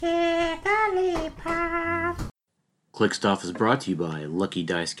Clickstuff is brought to you by Lucky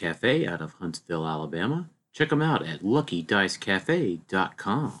Dice Cafe out of Huntsville, Alabama. Check them out at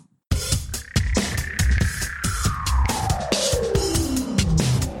luckydicecafe.com.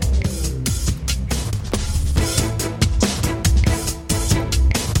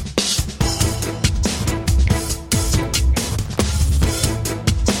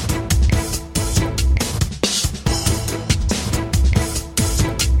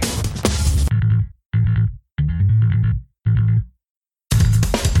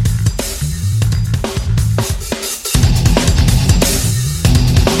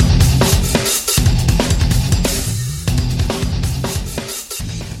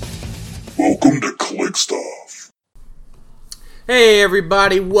 Welcome to Clickstuff. Hey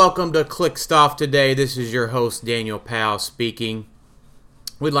everybody, welcome to Clickstuff today. This is your host Daniel Powell speaking.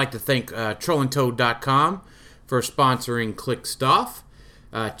 We'd like to thank trollandtoad.com for sponsoring Clickstuff.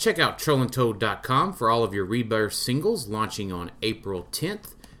 Check out trollandtoad.com for all of your Rebirth singles launching on April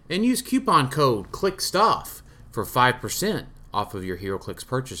 10th. And use coupon code ClickStuff for 5% off of your HeroClix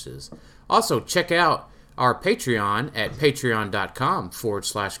purchases. Also, check out our Patreon at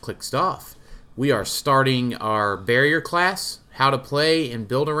patreon.com/ClickStuff. We are starting our barrier class, how to play and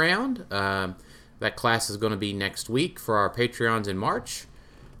build around. That class is going to be next week for our Patreons in March.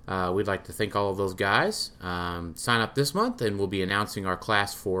 We'd like to thank all of those guys. Sign up this month, and we'll be announcing our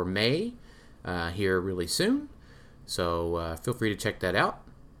class for May here really soon. So feel free to check that out.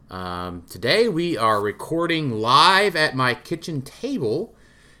 Today we are recording live at my kitchen table,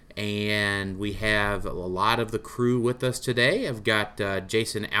 and we have a lot of the crew with us today. I've got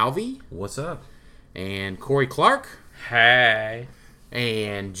Jason Alvey. What's up? And Corey Clark. Hey.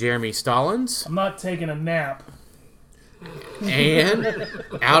 And Jeremy Stallings. I'm not taking a nap. And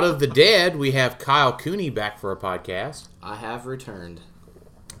out of the dead, we have Kyle Cooney back for a podcast. I have returned.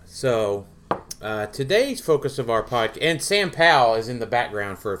 So, today's focus of our podcast, and Sam Powell is in the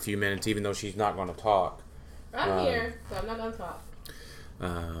background for a few minutes, even though she's not going to talk. I'm here, so I'm not going to talk.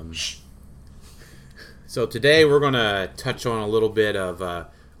 So today we're going to touch on a little bit of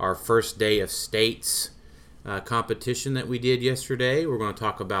our first day of states competition that we did yesterday. We're going to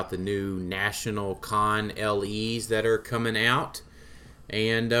talk about the new National Con LEs that are coming out,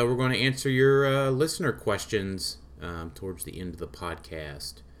 and we're going to answer your listener questions towards the end of the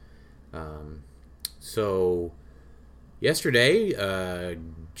podcast. So yesterday,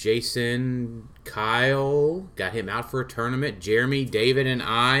 Jason, Kyle, got him out for a tournament. Jeremy, David, and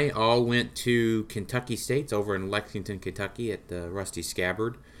I all went to Kentucky States over in Lexington, Kentucky at the Rusty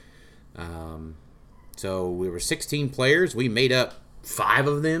Scabbard. So we were 16 players. We made up 5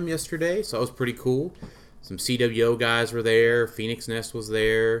 of them yesterday, so that was pretty cool. Some CWO guys were there. Phoenix Nest was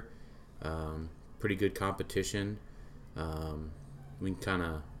there. Pretty good competition. We can kind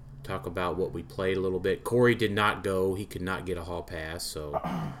of talk about what we played a little bit. Corey did not go. He could not get a hall pass, so...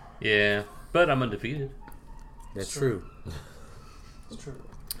 Yeah, but I'm undefeated. That's true. It's true.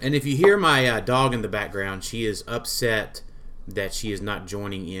 And if you hear my dog in the background, she is upset that she is not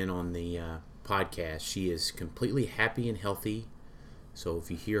joining in on the podcast. She is completely happy and healthy, so if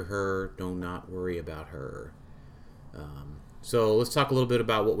you hear her, do not worry about her. So let's talk a little bit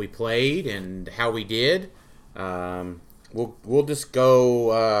about what we played and how we did. We'll just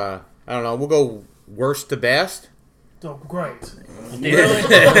go, I don't know, we'll go worst to best. Oh, great.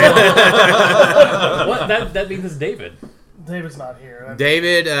 What? That means it's David. David's not here.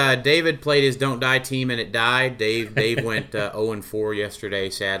 David played his Don't Die team and it died. Dave went 0-4 yesterday,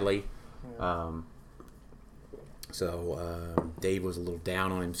 sadly. Dave was a little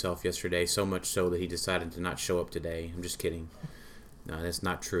down on himself yesterday, so much so that he decided to not show up today. I'm just kidding. No, that's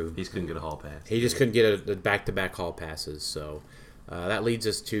not true. He just couldn't get a hall pass. He just couldn't get a back-to-back hall passes. So that leads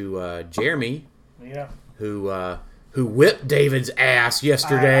us to Jeremy, who whipped David's ass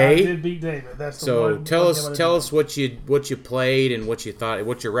yesterday. I did beat David. That's the so one. tell us what you played and what you thought,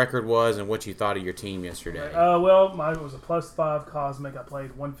 what your record was, and what you thought of your team yesterday. Mine was a +5 Cosmic. I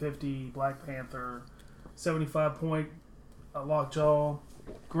played 150 Black Panther, 75 point Lockjaw,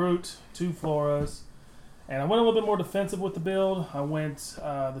 Groot, 2 Floras. And I went a little bit more defensive with the build. I went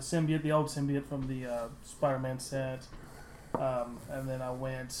the symbiote, the old symbiote from the Spider-Man set. And then I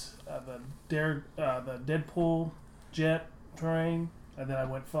went the Deadpool Jet Train. And then I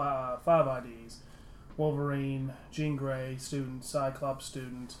went 5 IDs. Wolverine, Jean Grey, Student, Cyclops,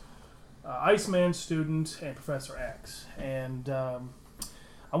 Student, Iceman, Student, and Professor X. And I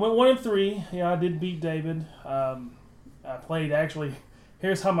went 1-3. Yeah, I did beat David. I played actually...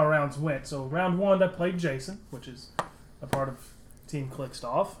 Here's how my rounds went. So round 1, I played Jason, which is a part of Team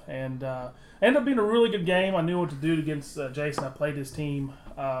Clickstuff, and ended up being a really good game. I knew what to do against Jason. I played his team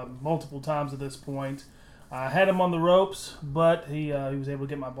multiple times at this point. I had him on the ropes, but he was able to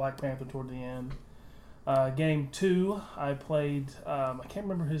get my Black Panther toward the end. Game 2, I played. I can't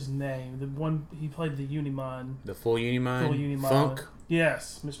remember his name. The one he played the Unimon. The full Unimon? Full Unimon. Funk?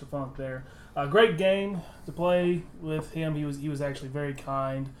 Yes, Mr. Funk there. Great game to play with him. He was actually very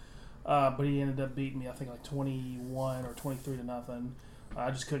kind, but he ended up beating me. I think like 21 or 23 to nothing. I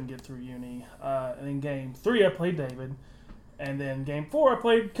just couldn't get through Uni. And then game 3, I played David. And then game 4, I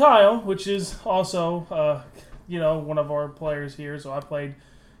played Kyle, which is also, one of our players here. So I played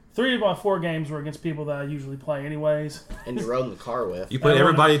 3 of my 4 games were against people that I usually play anyways. And you rode in the car with. You played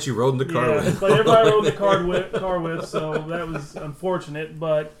everybody that you rode in the car Yeah, with. played everybody I rode in the car with. So that was unfortunate,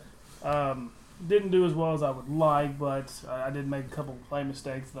 but didn't do as well as I would like. But I did make a couple of play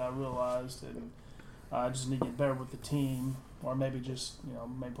mistakes that I realized, and I just need to get better with the team, or maybe just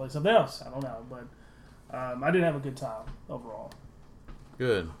maybe play something else. I don't know, but I did have a good time overall.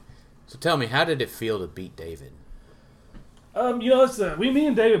 Good. So tell me, how did it feel to beat David? Me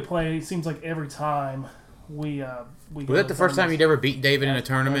and David play. It seems like every time we go Was to that the first time tournaments. you'd ever beat David in a That's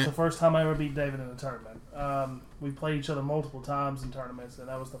tournament? the first time I ever beat David in a tournament. We played each other multiple times in tournaments, and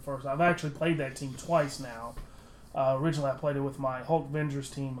that was the first. I've actually played that team twice now. Originally, I played it with my Hulk Avengers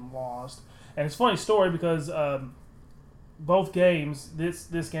team and lost. And it's a funny story because both games,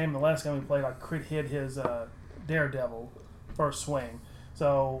 this game and the last game we played, I crit hit his Daredevil first swing.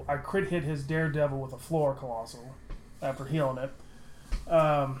 So I crit hit his Daredevil with a Floor Colossal after healing it.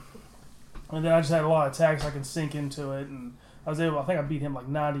 And then I just had a lot of attacks I can sink into it, and I think I beat him like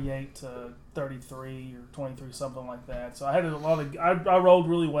 98 to 33 or 23, something like that. So I had a lot of, I rolled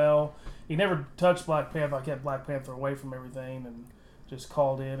really well. He never touched Black Panther. I kept Black Panther away from everything and just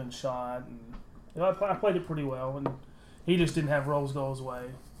called in and shot. And I played it pretty well, and he just didn't have rolls go his way.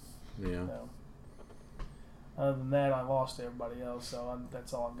 Yeah. So, other than that, I lost to everybody else, so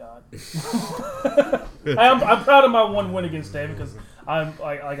that's all I've got. I'm proud of my one win against David because I've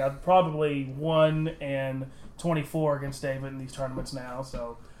probably 1-24 against David in these tournaments now,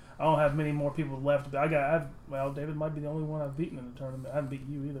 so I don't have many more people left. David might be the only one I've beaten in the tournament. I haven't beat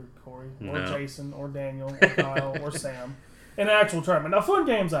you either, Corey, or No. Jason, or Daniel, or Kyle, or Sam. In an actual tournament. Now, fun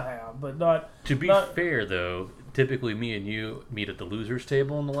games I have, but not. To be not, fair, though, typically me and you meet at the losers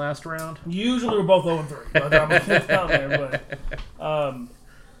table in the last round. Usually we're both 0-3. But I'm out there. But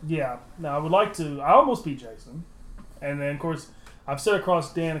yeah. Now I would like to. I almost beat Jason, and then of course I've sit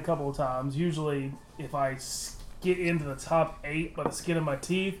across Dan a couple of times. Usually, if I get into the top 8 by the skin of my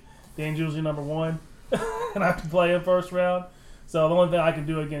teeth, Dan's usually number 1, and I have to play him first round. So the only thing I can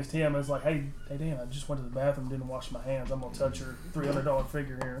do against him is like, hey Dan, I just went to the bathroom, didn't wash my hands. I'm gonna touch your $300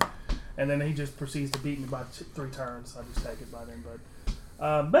 figure here, and then he just proceeds to beat me by 3 turns. I just take it by then. But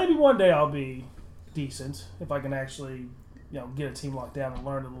maybe one day I'll be decent if I can actually, get a team locked down and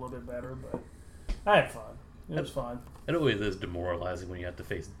learn it a little bit better. But I had fun. It was fun. It always is demoralizing when you have to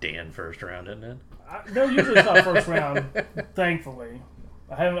face Dan first round, isn't it? No, usually it's not first round. Thankfully,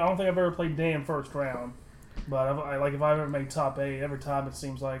 I don't think I've ever played Dan first round. But if I've ever made top 8, every time it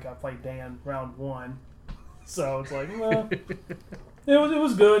seems like I played Dan round 1. So it's like, well, it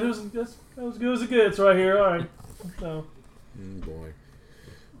was good. It was good. It was good. It's right here. All right. So Boy.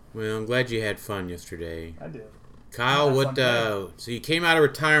 Well, I'm glad you had fun yesterday. I did. Kyle, Had what? fun So you came out of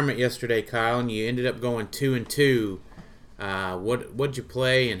retirement yesterday, Kyle, and you ended up going 2-2. What'd you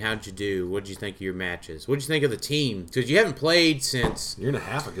play and how'd you do? What'd you think of your matches? What'd you think of the team? Because you haven't played since A year and a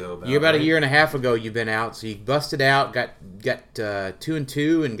half ago. about a year and a half ago. You've been out, so you busted out, got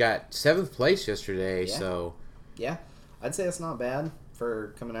 2-2, and got 7th place yesterday. Yeah. So Yeah, I'd say that's not bad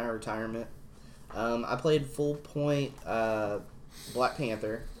for coming out of retirement. I played full point Black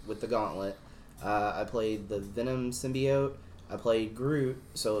Panther with the Gauntlet. I played the Venom Symbiote. I played Groot,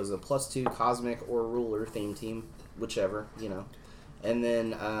 so it was a +2 Cosmic or Ruler theme team, whichever, And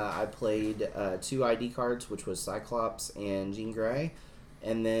then I played 2 ID cards, which was Cyclops and Jean Grey.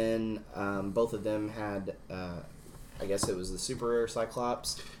 And then both of them had, I guess it was the Super Rare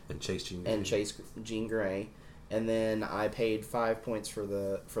Cyclops And Chase Jean. and Chase Jean Grey. And then I paid 5 points for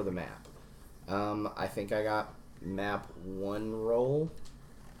the map. I think I got map 1 roll,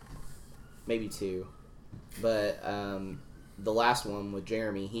 maybe 2. But the last one with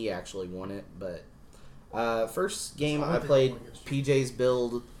Jeremy, he actually won it. But first game I played PJ's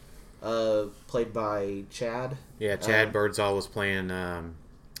build, played by Chad. yeah, Chad Birdsall was playing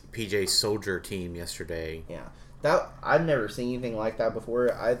PJ's Soldier team yesterday. Yeah, that I'd never seen anything like that before.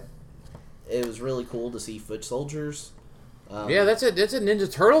 It was really cool to see foot soldiers. Yeah, that's a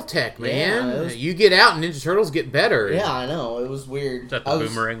Ninja Turtle tech, man. Yeah, it was- You get out and Ninja Turtles get better. Yeah, I know, it was weird. Is that the I was-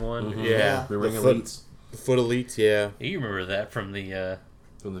 boomerang one? Mhm. Yeah. The Ring The foot- Elites. Foot Elites, yeah. You remember that from the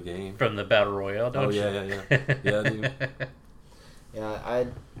From the game. From the Battle Royale, don't Oh, you? yeah, dude. Yeah,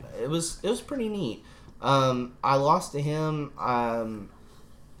 it was pretty neat. I lost to him. I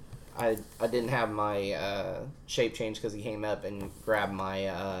didn't have my shape change because he came up and grabbed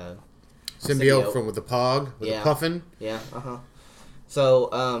my Symbiote from with the Pog, with the Puffin. Yeah,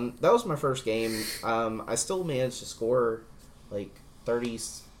 So that was my first game. I still managed to score like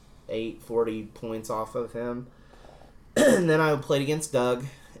 38, 40 points off of him. And then I played against Doug,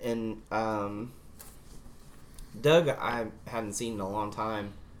 and Doug I hadn't seen in a long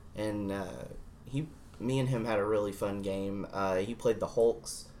time, and me and him had a really fun game. He played the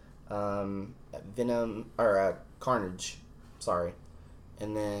Hulks, Carnage, sorry,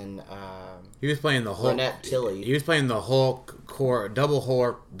 and then He was playing the Hulk. Lynette Tilly. He was playing the Hulk core, double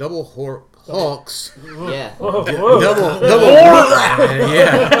Hulks. Yeah,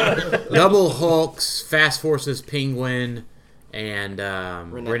 Double Hulks, Fast Forces Penguin, and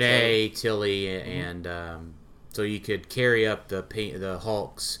Renee Tilly, and so you could carry up the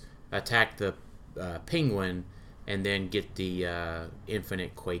Hulks, attack the Penguin, and then get the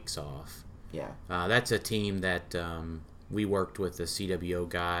Infinite Quakes off. yeah. That's a team that we worked with the CWO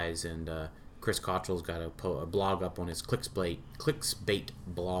guys, and Chris Cottrell's got a blog up on his Clicksbait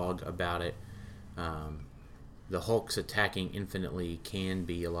blog about it. The Hulks attacking infinitely can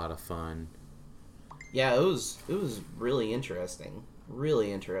be a lot of fun. Yeah, it was really interesting.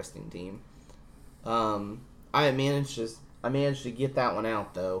 Really interesting team. I managed to get that one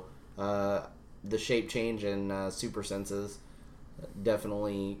out though. The shape change and super senses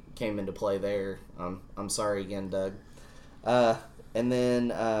definitely came into play there. I'm sorry again, Doug. And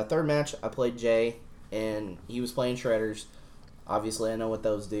then third match, I played Jay, and he was playing Shredders. Obviously, I know what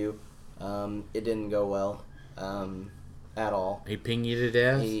those do. It didn't go well at all. He pinged you to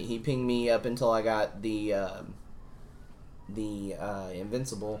death? He pinged me up until I got the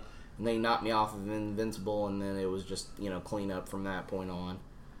Invincible, and they knocked me off of Invincible, and then it was just clean up from that point on.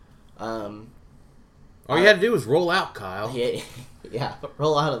 All you had to do was roll out, Kyle. Yeah,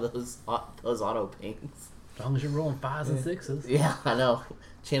 roll out of those auto pings. As long as you're rolling 5s and 6s. Yeah, I know.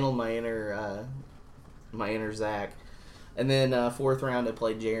 Channeled my inner Zach. And then fourth round, I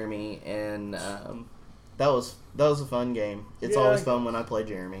played Jeremy, and that was a fun game. It's always fun when I play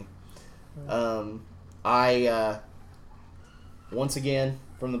Jeremy. I once again,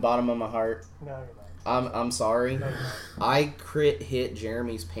 from the bottom of my heart, No, you're not. I'm sorry. No, you're not. I crit hit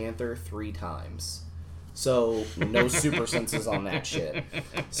Jeremy's Panther 3 times. So, no super senses on that shit.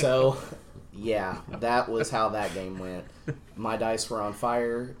 So, yeah, that was how that game went. My dice were on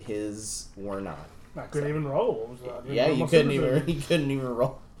fire, his were not. I couldn't even roll. Yeah, he couldn't even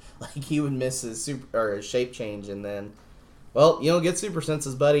roll. Like, he would miss his his shape change, and then, well, you don't get super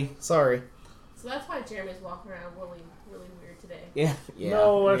senses, buddy. Sorry. So that's why Jeremy's walking around really, really weird today. Yeah.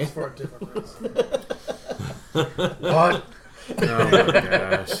 No, that's for a different reason. What? Oh my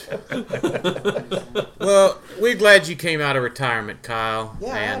gosh. Well, we're glad you came out of retirement, Kyle,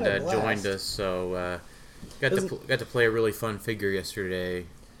 Yeah, I had and a blast. joined us. So got to play a really fun figure yesterday.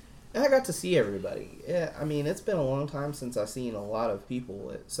 And I got to see everybody. Yeah, I mean, it's been a long time since I've seen a lot of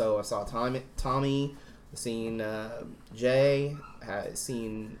people. So I saw Tommy, I've seen Jay, I've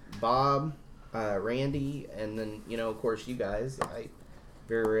seen Bob, Randy, and then, of course, you guys. I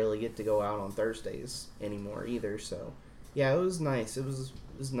very rarely get to go out on Thursdays anymore either. So, yeah, it was nice. It was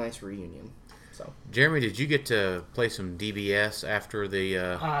a nice reunion. So Jeremy, did you get to play some DBS after the...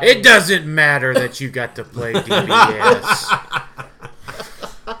 It doesn't matter that you got to play DBS.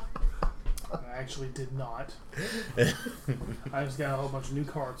 I actually did not. I just got a whole bunch of new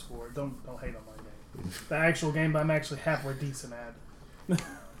cards for it. Don't hate on my game. The actual game, I'm actually halfway decent at.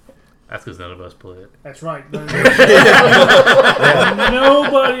 That's because none of us play it. That's right.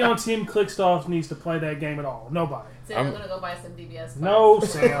 Nobody on Team Clickstuff needs to play that game at all. Nobody. So I'm going to go buy some DBS. No,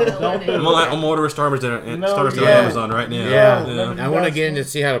 Sam. Don't do I'm ordering Starburst on No, Amazon right now. Yeah. I want to get in to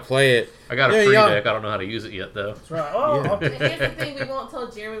see how to play it. I got a free deck. I don't know how to use it yet, though. That's right. Oh, Yeah. okay. And here's the thing, we won't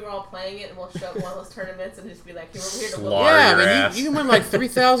tell Jeremy we're all playing it, and we'll show up one of those tournaments and just be like, hey, we're here to whoop Slaughter Yeah, your I ass. mean, you can win like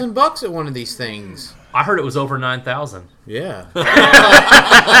 $3,000 at one of these things. I heard it was over 9,000. Yeah.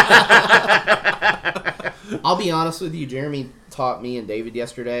 I'll be honest with you. Jeremy taught me and David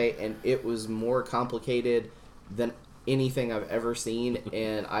yesterday, and it was more complicated than anything I've ever seen.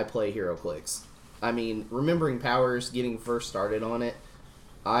 And I play HeroClix. I mean, remembering powers, getting first started on it,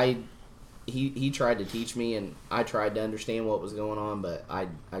 he tried to teach me, and I tried to understand what was going on, but I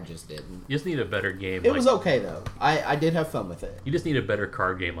just didn't. You just need a better game. It was okay though. I did have fun with it. You just need a better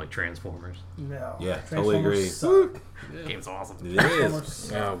card game like Transformers. No. Yeah, totally agree. Transformers suck. That game's awesome. It is. Transformers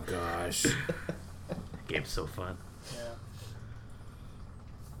suck. Oh, gosh. Game's so fun. Yeah.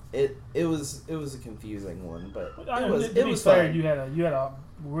 it was a confusing one, but I mean, it was to be was fair, fun. you had a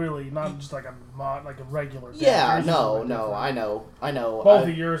really not just like a mod, like a regular. deck. Yeah, Yours was a no, little bit no, different. I know. Both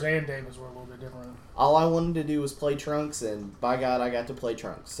of yours and David's were a little bit different. All I wanted to do was play Trunks, and by God, I got to play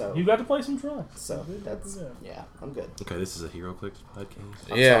Trunks. So You got to play some Trunks. So You did. that's Yeah. yeah, I'm good. Okay, this is a HeroClix podcast.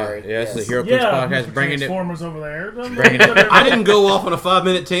 I'm yeah, sorry. yeah, it's the Yes. Hero Clicks Yeah, podcast, Mr. bringing it. Transformers over there. Bringing it- I didn't go off on a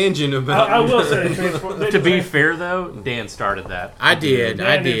 5-minute tangent about. I will say, To be fair, though, Dan started that. I did, Yeah,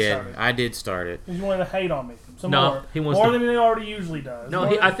 I I did did, start it. I did start it. you wanted to hate on me. Some No, more. he wants more to- than he already usually does. No,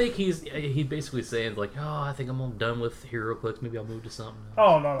 More I than- think he's basically saying like, oh, I think I'm done with HeroClix. Maybe I'll move to something else.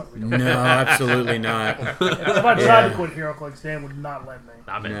 Oh no, we don't. No, absolutely not. If I tried to quit HeroClix, Dan would not let me.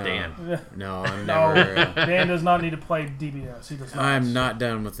 I meant No. Dan. No, I'm No, never. Dan does not need to play DBS. He does not. I'm not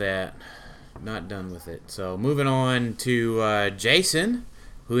done with that. Not done with it. So moving on to Jason,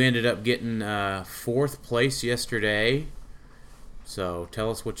 who ended up getting 4th place yesterday. So tell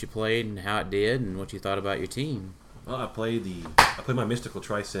us what you played and how it did, and what you thought about your team. Well, I played my mystical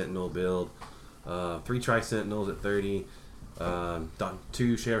Tri-Sentinel build. 3 Tri-Sentinels at 30,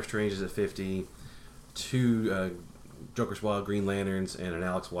 2 Sheriff Stranges at 50, 2 Joker's Wild Green Lanterns, and an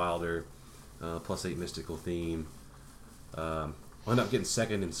Alex Wilder +8 mystical theme. Wound up getting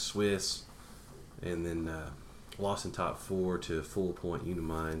 2nd in Swiss, and then lost in top 4 to Full Point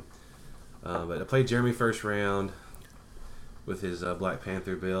Unimind. But I played Jeremy first round with his Black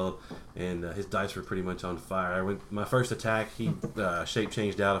Panther build, and his dice were pretty much on fire. My first attack, he shape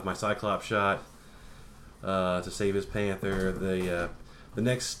changed out of my Cyclops shot to save his Panther. The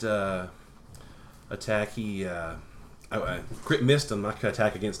next attack, I crit missed him. I could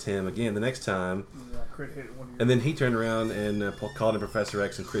attack against him again the next time, Yeah, crit hit one of your- and then he turned around and called in Professor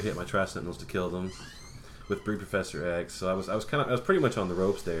X and crit hit my Tri-Sentinels to kill them with Brood Professor X. So I was pretty much on the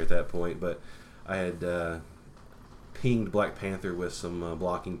ropes there at that point, but I had pinged Black Panther with some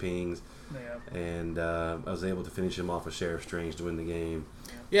blocking pings, Yeah. and I was able to finish him off with Sheriff Strange to win the game.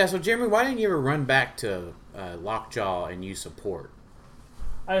 Yeah, so Jeremy, why didn't you ever run back to Lockjaw and use support?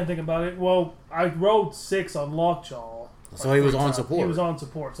 I didn't think about it. Well, I rolled 6 on Lockjaw. So he was on He support. was on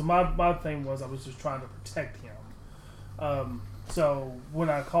support. So my thing was I was just trying to protect him. So when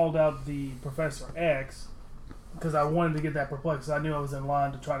I called out the Professor X, because I wanted to get that perplexed, I knew I was in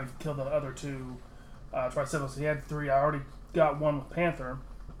line to try to kill the other 2 Tri-Sentinels. He had 3. I already got 1 with Panther.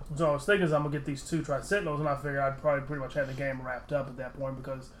 So I was thinking I'm going to get these 2 Tri-Sentinels, and I figured I'd probably pretty much had the game wrapped up at that point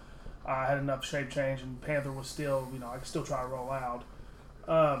because I had enough shape change, and Panther was still, I could still try to roll out.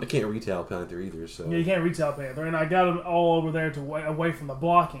 I can't retail Panther either, so Yeah, you can't retail Panther, and I got him all over there to away from the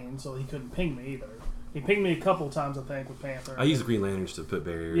blocking, so he couldn't ping me either. He pinged me a couple of times, I think, with Panther. I used the Green Lanterns to put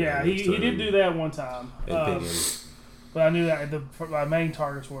barrier. Yeah, he did do that one time. And ping him. But I knew that my main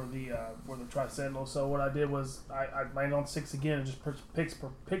targets were the Tri-Sentinels. So what I did was I landed on 6 again and just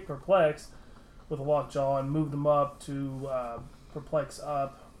picked Perplex with a Lockjaw and moved them up to Perplex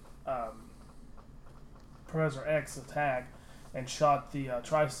up Professor X attack and shot the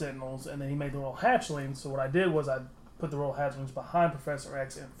Tri-Sentinels, and then he made the royal hatchlings. So what I did was I put the royal hatchlings behind Professor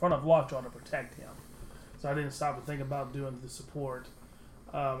X in front of Lockjaw to protect him. So I didn't stop to think about doing the support.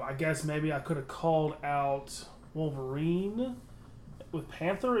 I guess maybe I could have called out Wolverine with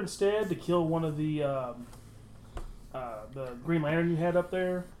Panther instead to kill one of the Green Lantern you had up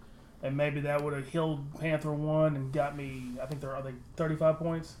there, and maybe that would have healed Panther 1 and got me. I think are they 35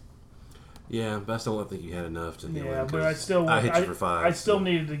 points. Yeah, but I still don't think you had enough to heal Yeah, him, but I 'cause still I hit you for 5. I still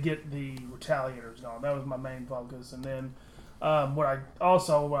needed to get the retaliators gone. That was my main focus. And then what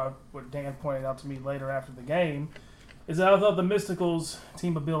Dan pointed out to me later after the game is that I thought the Mysticals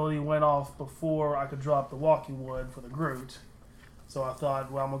team ability went off before I could drop the Walking Wood for the Groot. So I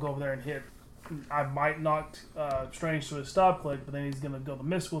thought, well, I'm gonna go over there and hit. I might knock Strange to a stop click, but then he's gonna go the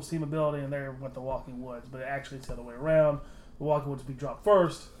Mysticals team ability, and there went the Walking Woods. But actually, it's the other way around. The Walking Woods would be dropped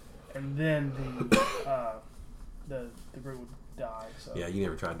first, and then the Groot would die. So Yeah, you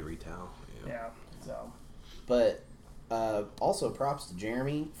never tried to retell. yeah. So But also props to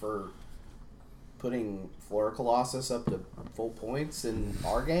Jeremy for putting Flora Colossus up to full points in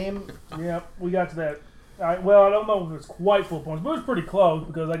our game. yeah, we got to that. I don't know if it was quite full points, but it was pretty close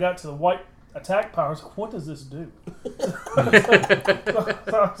because I got to the white attack power. I was like, what does this do? So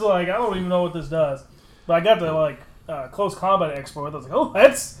I was like, I don't even know what this does. But I got the close combat exploit. I was like, oh,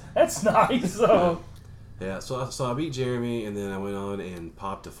 that's nice. So Yeah, so I beat Jeremy, and then I went on and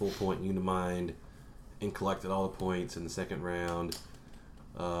popped a full point Unimind and collected all the points in the second round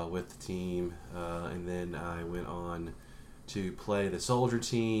with the team. And then I went on to play the soldier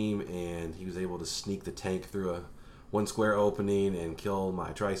team, and he was able to sneak the tank through a 1 square opening and kill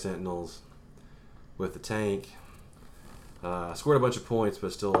my Tri-Sentinels with the tank. Scored a bunch of points,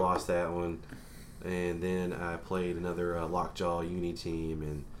 but still lost that one. And then I played another Lockjaw Uni team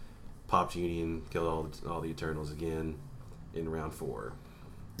and popped Uni and killed all the Eternals again in round 4.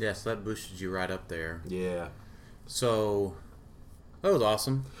 Yes, that boosted you right up there. Yeah. So, that was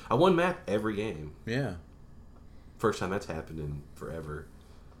awesome. I won map every game. Yeah. First time that's happened in forever.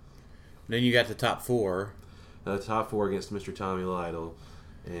 Then you got the top 4. Top 4 against Mr. Tommy Lytle.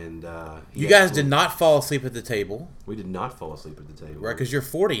 And You guys did not fall asleep at the table, We did not fall asleep at the table. right? Because you're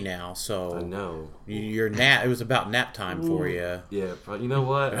 40 now, so I know. Your nap. It was about nap time for you. Yeah, but you know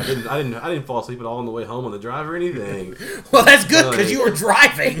what? I didn't fall asleep at all on the way home on the drive or anything. Well, that's good because Really? you were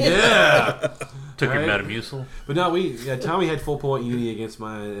driving. Yeah. Took your Right. Metamucil. But no, Tommy had full point Uni against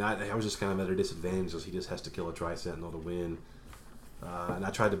mine, and I was just kind of at a disadvantage because he just has to kill a Tri-Sentinel to win. And I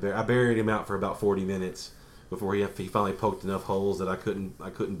tried to I buried him out for about 40 minutes before he finally poked enough holes that I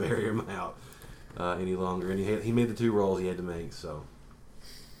couldn't bury him out any longer. And he made the 2 rolls he had to make. So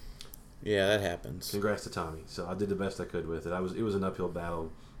Yeah, that happens. congrats to Tommy. So I did the best I could with it. It was an uphill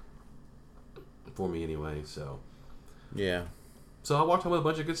battle for me anyway. So Yeah. I walked home with a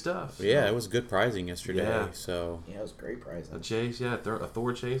bunch of good stuff. So. Yeah, it was good prizing yesterday. Yeah. So Yeah, it was great prizing. A chase, a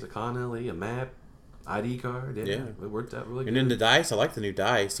Thor chase, a Con LE, a map, ID card. Yeah, Yeah. it worked out really and good. then the dice, I like the new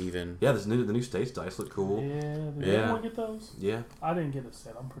dice even. Yeah, the new States dice look cool. Yeah, did Yeah. anyone get those? Yeah. I didn't get a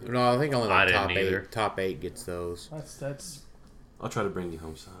set. I'm pretty. No, I think only I like didn't top either. 8. Top 8 gets those. That's I'll try to bring you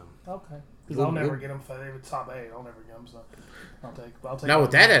home some. okay. Because Well, I'll never well- get them for they were top 8. I'll never get them. So I'll take. Not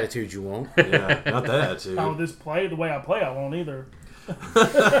with that attitude, you won't. Yeah, not that attitude. Not with this play, the way I play, I won't either.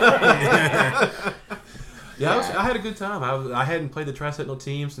 Yeah, I had a good time. I hadn't played the Tri-Sentinel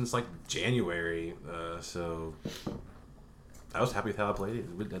team since like January, so I was happy with how I played it.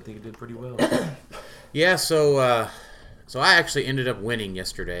 I think it did pretty well. Yeah, so I actually ended up winning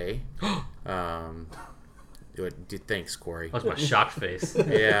yesterday. Thanks, Corey. That was my shocked face.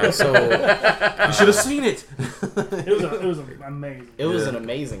 Yeah, so You should have seen it. It was amazing. It was Yeah. an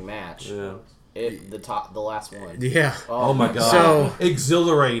amazing match. Yeah. The last one. yeah, Oh my god. So-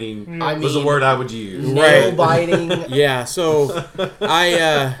 Exhilarating I was the mean, word I would use. Right. nail biting. yeah. So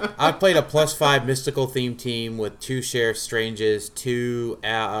I played a +5 mystical theme team with 2 Sheriff Stranges, 2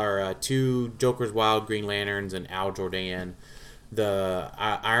 Joker's Wild Green Lanterns, and Al Jordan. The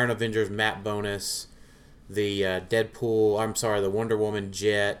Iron Avengers map bonus, the the Wonder Woman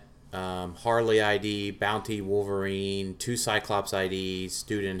Jet, Harley ID, Bounty Wolverine, 2 Cyclops IDs,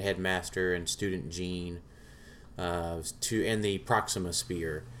 Student Headmaster, and Student Jean, and the Proxima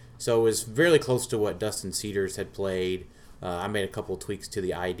Spear. So it was really close to what Dustin Cedars had played. I made a couple tweaks to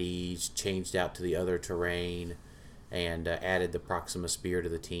the IDs, changed out to the other terrain, and added the Proxima Spear to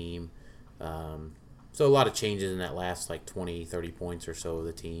the team. So a lot of changes in that last like 20, 30 points or so of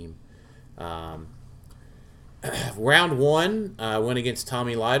the team. Round 1, I went against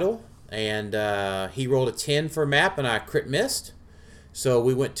Tommy Lytle, and he rolled a 10 for a map, and I crit missed. So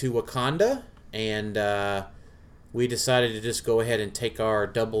we went to Wakanda, and we decided to just go ahead and take our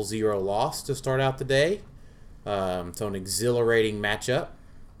 0-0 loss to start out the day. So an exhilarating matchup.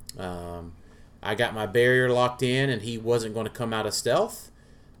 I got my barrier locked in, and he wasn't going to come out of stealth.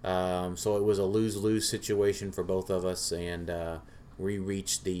 So it was a lose-lose situation for both of us, and we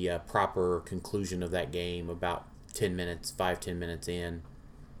reached the proper conclusion of that game about 10 minutes in.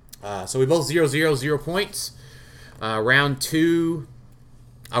 So we both 0 points. Round 2,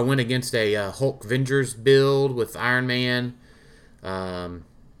 I went against a Hulk Avengers build with Iron Man.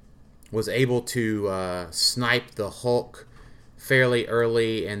 Was able to snipe the Hulk fairly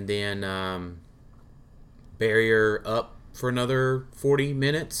early, and then barrier up for another 40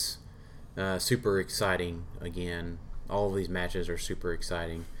 minutes. Super exciting again. All of these matches are super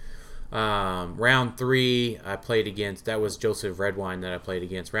exciting. Round 3, I played against, that was Joseph Redwine that I played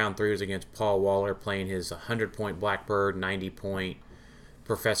against. Round 3 was against Paul Waller, playing his 100-point Blackbird, 90-point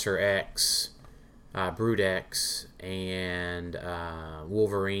Professor X, Brood X, and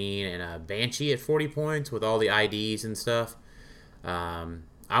Wolverine, and a Banshee at 40 points with all the IDs and stuff.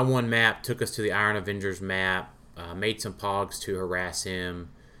 I won map, took us to the Iron Avengers map, made some pogs to harass him,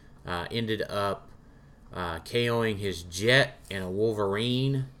 ended up KOing his Jet and a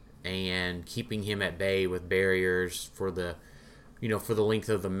Wolverine, and keeping him at bay with barriers for the length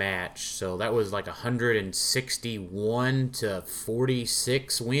of the match. So that was like 161 to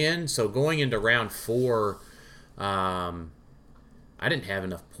 46 win. So going into round 4, I didn't have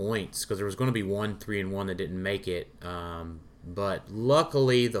enough points because there was going to be 1 3-1 that didn't make it. But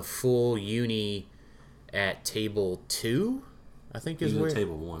luckily, the full uni at table 2, I think is He was where at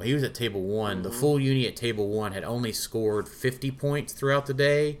table 1. He was at table 1. The full uni at table 1 had only scored 50 points throughout the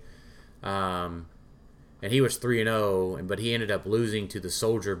day. and he was 3-0, but he ended up losing to the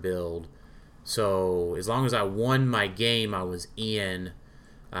soldier build. So as long as I won my game, I was in.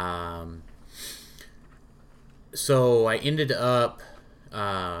 So I ended up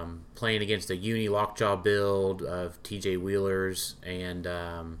playing against a uni lockjaw build of TJ Wheeler's, and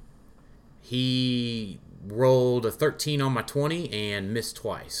he rolled a 13 on my 20 and missed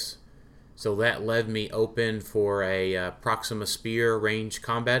twice. So that led me open for a Proxima Spear range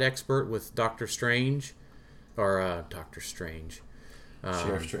combat expert with Doctor Strange, or Doctor Strange.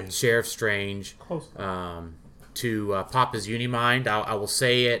 Sheriff Strange. Close. To pop his Unimind. I will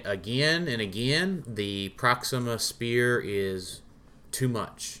say it again and again. The Proxima Spear is too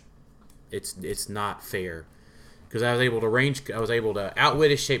much. It's not fair. Because I was able to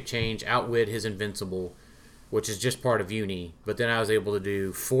outwit his shape change, outwit his invincible, which is just part of Uni. But then I was able to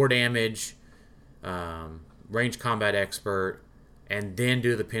do 4 damage, range combat expert, and then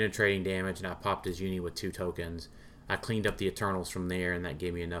do the penetrating damage, and I popped his Uni with 2 tokens. I cleaned up the Eternals from there, and that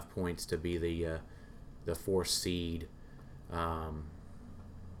gave me enough points to be the 4th seed.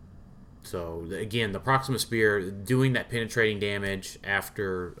 So again, the Proxima Spear, doing that penetrating damage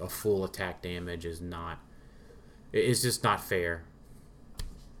after a full attack damage is not. It's just not fair.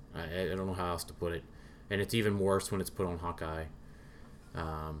 I don't know how else to put it, and it's even worse when it's put on Hawkeye.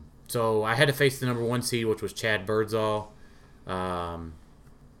 So I had to face the number 1 seed, which was Chad Birdsall,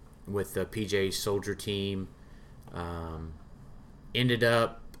 with the PJ Soldier team. Ended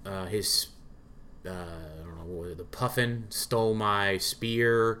up his. I don't know what was it, the Puffin stole my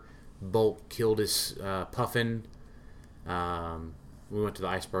spear. Bolt killed his Puffin. We went to the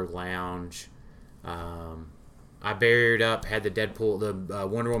Iceberg Lounge. I barriered up, had the Deadpool, the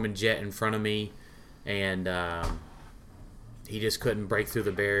Wonder Woman jet in front of me, and he just couldn't break through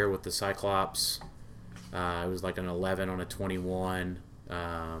the barrier with the Cyclops. It was like an 11 on a 21.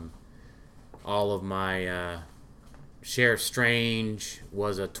 All of my Sheriff Strange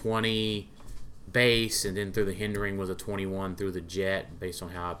was a 20 base, and then through the hindering was a 21 through the jet based on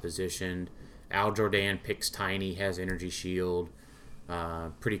how I positioned. Al Jordan picks Tiny, has energy shield.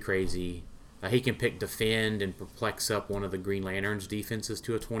 Pretty crazy. He can pick defend and perplex up one of the Green Lantern's defenses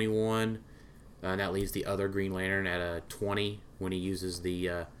to a 21. And that leaves the other Green Lantern at a 20 when he uses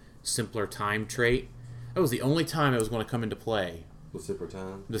the simpler time trait. That was the only time it was going to come into play. The simpler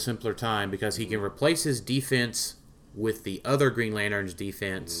time? The simpler time, because he can replace his defense with the other Green Lantern's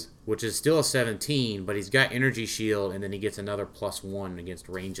defense, which is still a 17, but he's got energy shield, and then he gets another +1 against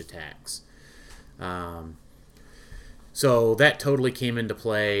range attacks. So that totally came into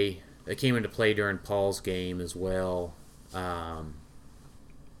play. It came into play during Paul's game as well. But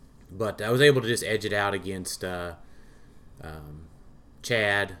I was able to just edge it out against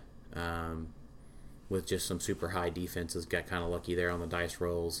Chad with just some super high defenses. Got kind of lucky there on the dice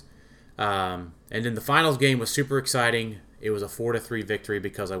rolls. And then the finals game was super exciting. It was a 4-3 victory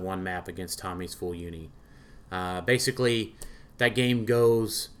because I won map against Tommy's full uni. Basically, that game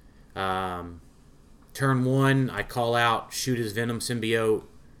goes turn 1, I call out, shoot his Venom symbiote,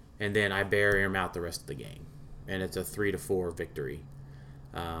 and then I barrier him out the rest of the game. And it's a 3-4 victory.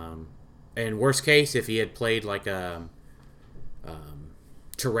 And worst case, if he had played like a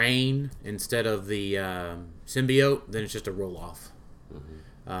terrain instead of the symbiote, then it's just a roll-off.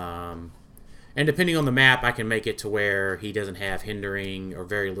 And depending on the map, I can make it to where he doesn't have hindering or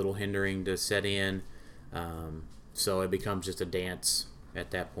very little hindering to set in. So it becomes just a dance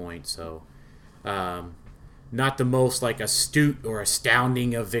at that point. So not the most like astute or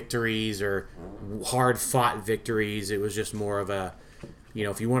astounding of victories or hard-fought victories. It was just more of a,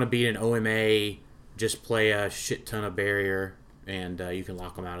 if you want to beat an OMA, just play a shit ton of barrier and you can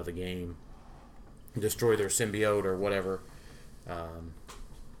lock them out of the game. Destroy their symbiote or whatever.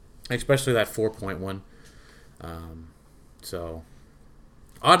 Especially that 4.1. So,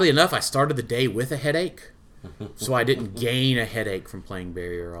 oddly enough, I started the day with a headache, so I didn't gain a headache from playing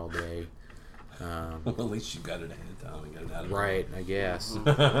barrier all day. Well, at least you got it ahead of time and got it out of the way. Right, I guess.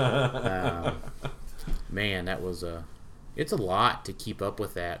 Man, that was it's a lot to keep up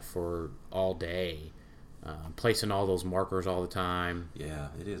with that for all day. Placing all those markers all the time. Yeah,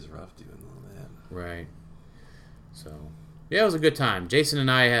 it is rough doing all that. Right. So, yeah, it was a good time. Jason and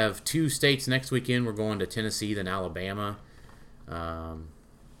I have 2 states next weekend. We're going to Tennessee, then Alabama. Trying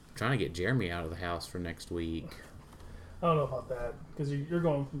to get Jeremy out of the house for next week. I don't know about that, because you're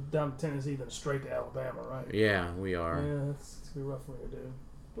going down to Tennessee then straight to Alabama, right? Yeah, we are. Yeah, it's going to be a rough thing to do.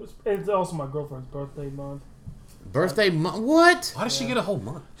 It's also my girlfriend's birthday month. Birthday month? What? Why does she get a whole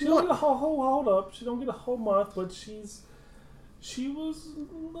month? She don't get a whole hold up. She don't get a whole month, but she's She was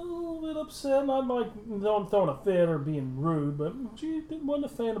a little bit upset, not like throwing a fit or being rude, but she wasn't a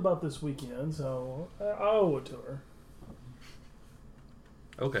fan about this weekend, so I owe it to her.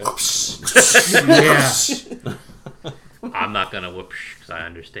 Okay. Yeah. I'm not gonna whoop because I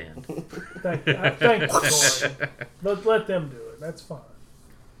understand. Thank you, Corey. Let them do it. That's fine.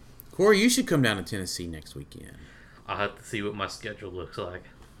 Corey, you should come down to Tennessee next weekend. I'll have to see what my schedule looks like.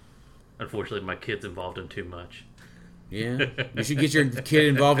 Unfortunately, my kid's involved in too much. Yeah. You should get your kid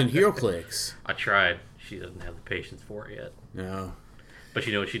involved in HeroClix. I tried. She doesn't have the patience for it yet. No. But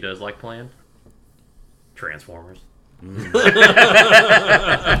you know what she does like playing? Transformers.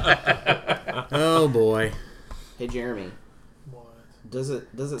 Oh, boy. Hey, Jeremy. What? Does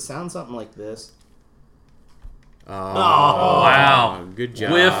it sound something like this? Oh, Wow. Good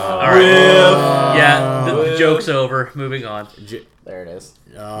job. Whiff. All right. Yeah, the joke's over. Moving on. There it is.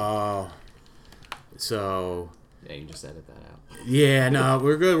 Oh. So, Yeah, you can just edit that out. yeah, no,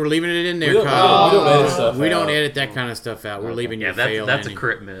 we're good. We're leaving it in there, We don't, Kyle. we don't edit stuff. We don't out. edit that kind of stuff out. We're leaving Yeah, your fail that's a ending.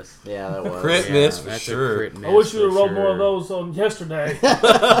 crit miss. Yeah, that was. Crit miss for that's sure. A crit miss I wish you for would have rolled more sure. of those on yesterday.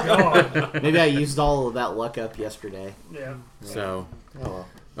 God. Maybe I used all of that luck up yesterday. Yeah. So, Oh well.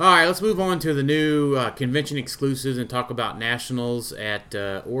 all right, let's move on to the new convention exclusives and talk about nationals at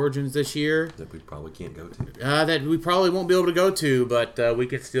Origins this year. That we probably can't go to. That we probably won't be able to go to, but we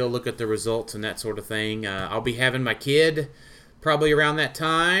could still look at the results and that sort of thing. I'll be having my kid probably around that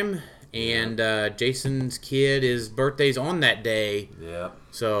time, and Jason's kid, his birthday's on that day. Yeah.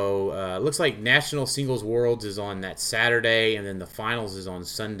 So it looks like National Singles Worlds is on that Saturday, and then the finals is on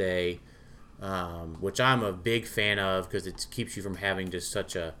Sunday, which I'm a big fan of because it keeps you from having just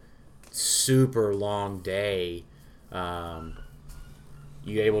such a super long day.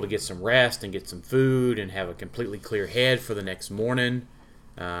 You're able to get some rest and get some food and have a completely clear head for the next morning,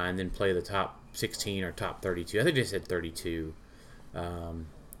 and then play the top 16 or top 32. I think they said 32.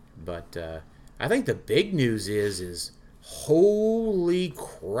 But I think the big news is holy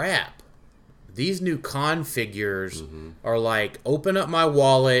crap. These new con figures are like, open up my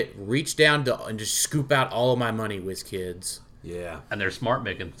wallet, reach down to, and just scoop out all of my money, WizKids. Yeah. And they're smart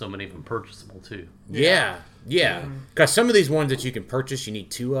making so many of them purchasable, too. Yeah. Because some of these ones that you can purchase, you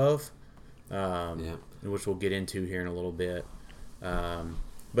need two of, Yeah. which we'll get into here in a little bit.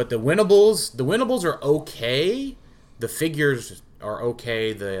 But the winnables are okay. The figures are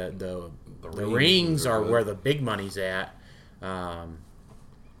okay. The rings are where the big money's at.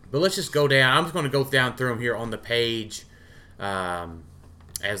 But let's just go down. I'm just going to go down through them here on the page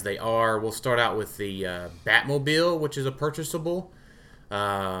as they are. We'll start out with the Batmobile, which is a purchasable.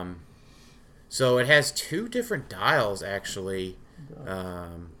 So it has two different dials, actually,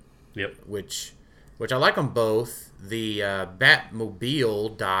 Yep. which I like them both. The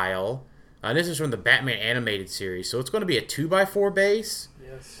Batmobile dial, this is from the Batman animated series, so it's going to be a 2x4 base.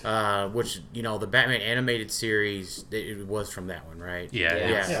 Yes. Which, the Batman animated series, it was from that one, right? Yeah.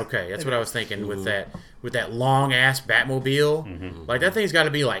 Yeah. Okay, that's what I was thinking with that long ass Batmobile. Like that thing's got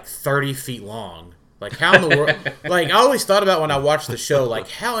to be like 30 feet long. Like how in the world? Like I always thought about when I watched the show, like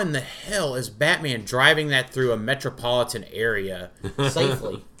how in the hell is Batman driving that through a metropolitan area?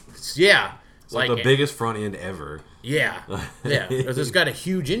 Safely. Yeah, It's like the biggest front end ever. yeah, because it's got a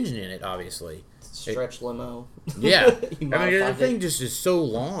huge engine in it, obviously. Stretch limo. Yeah, You I mean, the modified thing it. just is so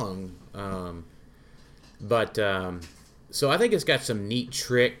long. So I think it's got some neat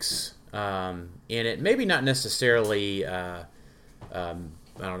tricks in it. Maybe not necessarily, I don't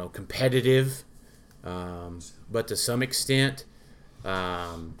know, competitive, but to some extent,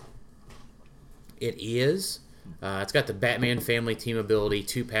 it is. It's got the Batman family team ability,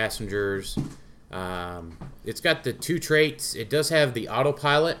 2 passengers. It's got the 2 traits. It does have the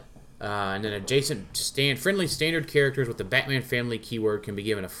autopilot. And then adjacent friendly standard characters with the Batman family keyword can be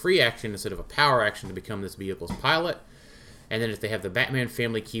given a free action instead of a power action to become this vehicle's pilot. And then if they have the Batman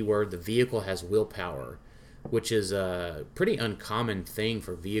family keyword, the vehicle has willpower, which is a pretty uncommon thing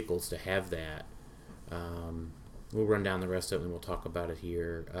for vehicles to have that. We'll run down the rest of it and we'll talk about it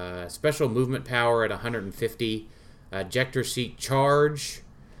here. Special movement power at 150. Ejector seat charge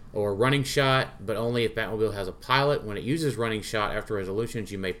or running shot, but only if Batmobile has a pilot. When it uses running shot after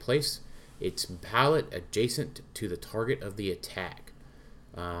resolutions, you may place its pilot adjacent to the target of the attack.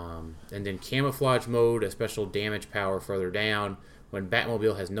 And then camouflage mode, a special damage power further down. When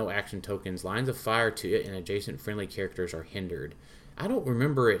Batmobile has no action tokens, lines of fire to it and adjacent friendly characters are hindered. I don't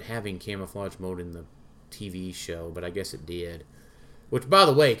remember it having camouflage mode in the TV show, but I guess it did. Which, by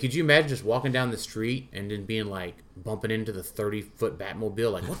the way, could you imagine just walking down the street and then being like bumping into the 30-foot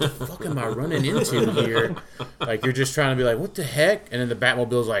Batmobile? Like, what the fuck am I running into here? Like, you're just trying to be like, what the heck? And then the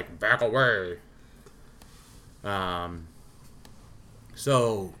Batmobile's like, back away.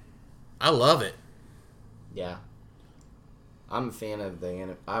 So, I love it. Yeah. I'm a fan of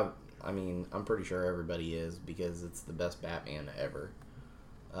the I mean, I'm pretty sure everybody is because it's the best Batman ever.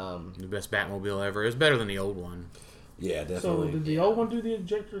 The best Batmobile ever. It's better than the old one. Yeah, So definitely. did the old one do the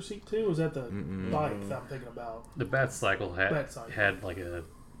ejector seat too? Or was that the bike that I'm thinking about? The Bat Cycle had Bat-Cycle. had like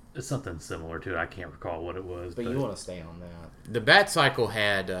something similar to it. I can't recall what it was. But you want to stay on that. The Bat Cycle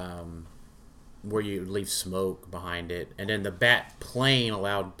had where you leave smoke behind it, and then the Bat Plane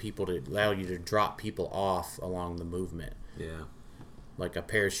allowed you to drop people off along the movement, Yeah. like a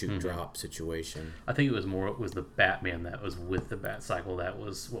parachute drop situation. I think it was the Batman that was with the Bat Cycle that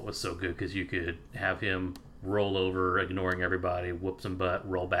was what was so good because you could have him roll over, ignoring everybody, whoop some butt,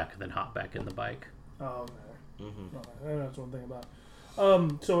 roll back, and then hop back in the bike. Oh, okay. Alright, that's one thing about.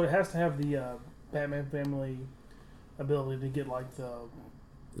 So it has to have the Batman family ability to get like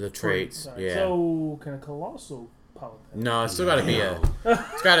The traits, Sorry. yeah. So can a Colossal pilot that? No, it's still got to be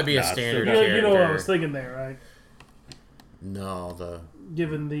it's got to be a Nah, it's standard still- character. You know what I was thinking there, right? No,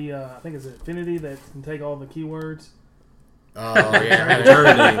 Given the I think it's Infinity that can take all the keywords. oh yeah,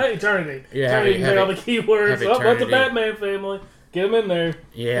 Eternity. Eternity. Yeah, Eternity can have take all the it- keywords. have Oh, what's the Eternity. Batman family? Get him in there.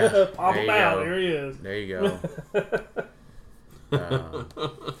 yeah. Pop there him you out. go. Here he is. There you go.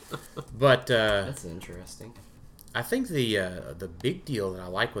 But That's interesting. I think the big deal that I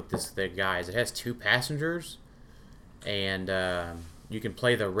like with this guy is it has 2 passengers, and you can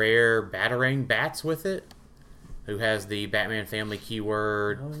play the rare Batarang Bats with it, who has the Batman family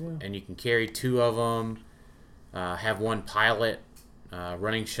keyword, Oh, yeah. and you can carry 2 of them. Have one pilot,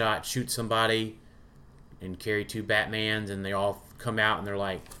 running shot, shoot somebody, and carry 2 Batmans, and they all come out and they're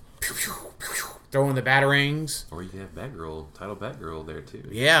like pew, pew, pew, pew, throwing the Batarangs. Or you can have Batgirl, title Batgirl there too.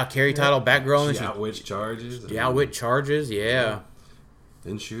 Yeah, carry title Batgirl, and She she outwits charges. yeah, outwit charges. Yeah,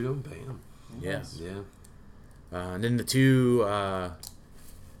 Then shoot them, bam. yeah. Yeah. And then the 2. Well,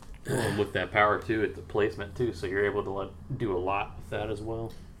 with that power too, it's a placement too, so you're able to do a lot with that as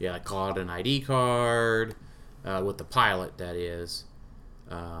well. Yeah, I call it an ID card with the pilot, that is.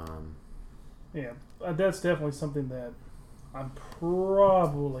 Yeah, that's definitely something that I'm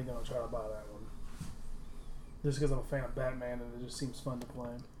probably going to try to buy that one. Just because I'm a fan of Batman and it just seems fun to play.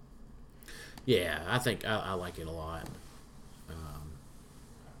 Yeah, I think I like it a lot.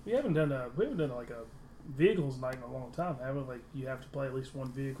 We haven't done like a vehicles night in a long time, have we? Like you have to play at least one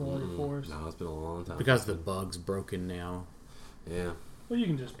vehicle in your force. No, it's been a long time. Because the bug's broken now. Yeah. Well, you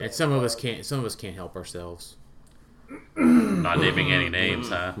can just. And some of us can't help ourselves. Not naming any names,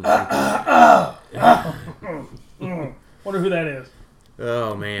 huh? Wonder who that is.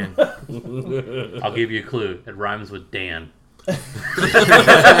 Oh man. I'll give you a clue. It rhymes with Dan.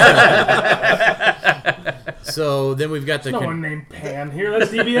 So then we've got the No one named Pan here.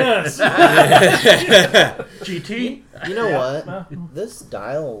 That's DBS. GT? You know Yeah. what? This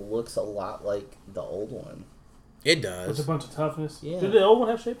dial looks a lot like the old one. it With a does. bunch of toughness. Yeah. Did the old one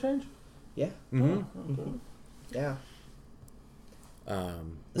have shape change? Yeah. Mm-hmm. Yeah.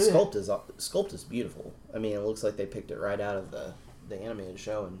 Um, The sculpt is beautiful. I mean, it looks like they picked it right out of the animated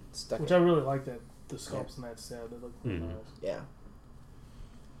show and stuck Which it. I really like that the sculpts in that set. They look really nice. Yeah.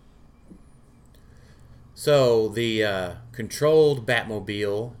 so the controlled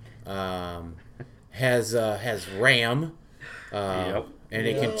Batmobile has RAM. Yep. And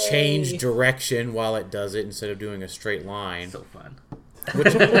it can Yay. change direction while it does it instead of doing a straight line. So fun.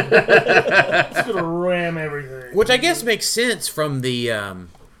 It's gonna ram everything. Which I guess makes sense from the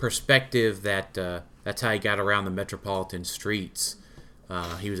perspective that that's how he got around the metropolitan streets.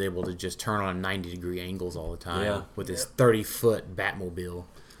 He was able to just turn on 90-degree angles all the time Yeah. with his 30-foot Batmobile.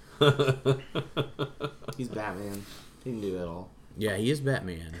 He's Batman. He can do it all. Yeah, he is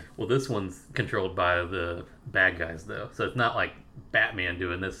Batman. Well, this one's controlled by the bad guys, though. So it's not like Batman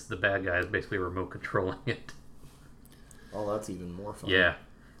doing this. The bad guy is basically remote controlling it. Oh, that's even more fun. Yeah.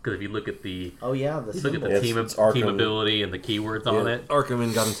 Because if you look at the Oh yeah, the look at the symbol. It's Arkham. team ability and the keywords on Yeah, it.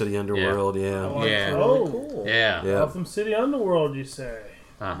 Arkham got into the underworld, yeah. Oh, Yeah. that's Really really cool. Yeah. Yeah. Gotham City Underworld, you say?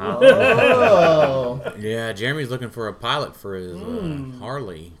 Uh-huh. Oh. Yeah, Jeremy's looking for a pilot for his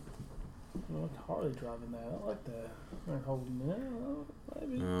Harley. I like Harley driving that. I like that. I'm holding that.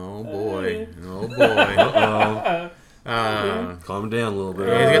 Maybe. Oh boy. Oh boy. Calm down a little bit.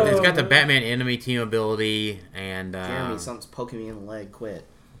 Yeah, he's got the Batman enemy team ability and Jeremy, something's poking me in the leg. Quit.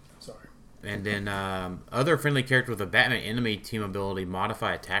 Sorry. and then other friendly character with a Batman enemy team ability,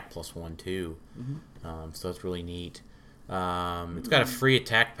 modify attack +1 too. So that's really neat. It's got a free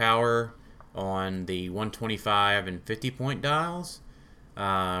attack power on the 125 and 50 point dials.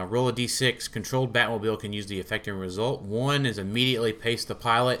 Roll a d6. Controlled Batmobile can use the affecting result. 1 is immediately paste the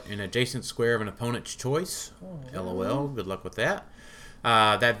pilot in an adjacent square of an opponent's choice. LOL. Good luck with that.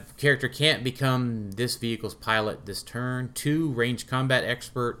 That character can't become this vehicle's pilot this turn. 2, range combat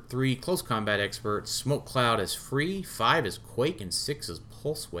expert. 3, close combat expert. Smoke cloud is free. 5 is quake, and 6 is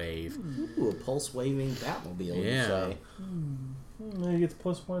pulse wave. Ooh, a pulse waving Batmobile, you Yeah. say. He gets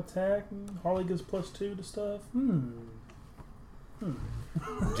 +1 attack. And Harley gets +2 to stuff.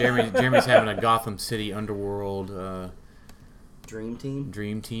 Jeremy's having a Gotham City Underworld Dream Team.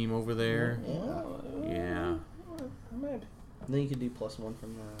 dream team over there. Yeah. Yeah. Maybe. And then you could do +1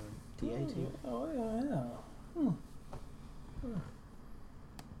 from the DA team. Oh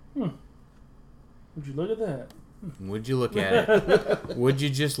yeah. Would you look at that? Would you look at it? Would you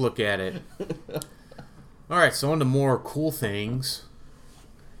just look at it? All right, so on to more cool things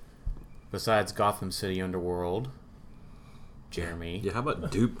besides Gotham City Underworld. Jeremy. Yeah, how about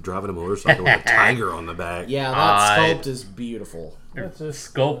Dupe driving a motorcycle with a tiger on the back? Yeah, that I- sculpt is beautiful. That's just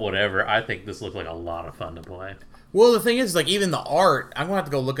Scope, whatever. I think this looks like a lot of fun to play. Well, the thing is, like, even the art, I'm going to have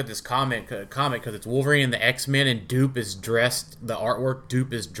to go look at this comic because it's Wolverine and the X-Men, and Dupe is dressed, the artwork,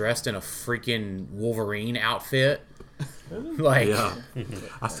 Dupe is dressed in a freaking Wolverine outfit. Like, Yeah.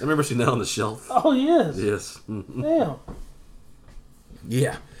 I remember seeing that on the shelf. oh he is. Yes. Damn.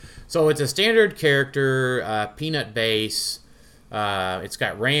 yeah. So it's a standard character, peanut base. It's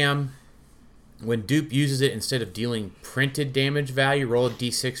got RAM. When Dupe uses it, instead of dealing printed damage value, roll a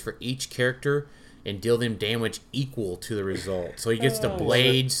d6 for each character and deal them damage equal to the result. So he gets the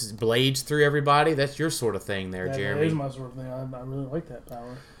blades through everybody. That's your sort of thing there, That Jeremy. is my sort of thing. I really like that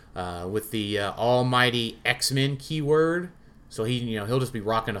power. With the almighty X-Men keyword. So he'll just be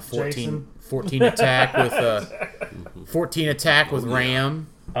rocking a 14 attack with 14 attack with RAM.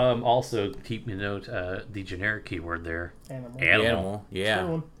 Also, keep me note the generic keyword there. Animal. Animal. Good Yeah.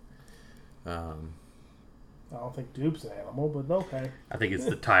 one. Um, I don't think Dupe's an animal, but okay. I think it's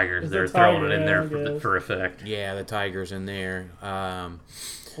the tigers. It's They're the throwing tiger, it in there yeah, I guess. for effect. yeah, the tiger's in there.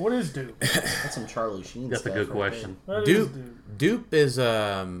 What is Dupe? That's some Charlie Sheen That's a stuff good right question. What is Dupe. Dupe? Dupe is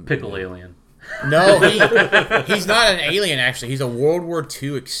Pickle alien. no, he's not an alien. Actually, he's a World War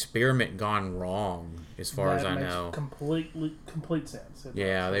II experiment gone wrong, as far as That I makes know. complete sense.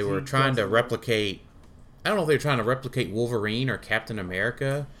 Yeah, they were trying to replicate. I don't know if they were trying to replicate Wolverine or Captain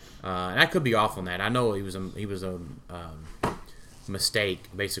America, and I could be off on that. I know he was a mistake,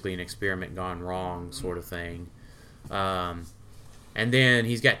 basically an experiment gone wrong, sort of thing. And then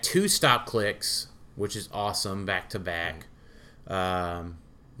he's got 2 stop clicks, which is awesome, back to back.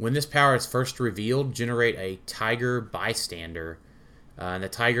 When this power is first revealed, generate a Tiger Bystander. And the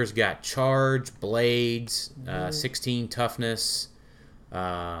Tiger's got charge, blades, 16 toughness,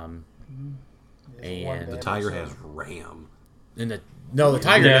 and The tiger has RAM. the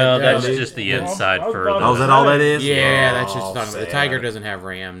Tiger. No, does- that's just the inside I for thought the. Oh, is that all that is? yeah, Oh, that's just talking about. The sad. Tiger doesn't have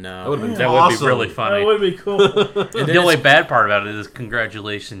RAM. No, That would have been That would awesome. be really That funny. would be cool. And The then only it's- bad part about it is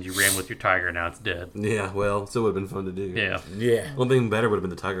congratulations, you ran with your tiger, now it's dead. Yeah, well, still would have been fun to do. Yeah. yeah. One thing better would have been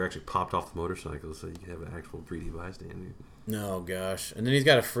the tiger actually popped off the motorcycle so you could have an actual 3D bystander. No, gosh. And then he's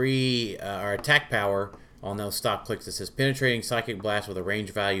got a free or attack power on those stop clicks that says penetrating psychic blast with a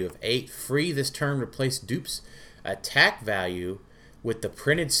range value of 8. Free this turn, replace Dupe's attack value with the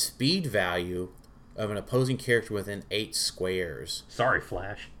printed speed value of an opposing character within 8 squares. Sorry,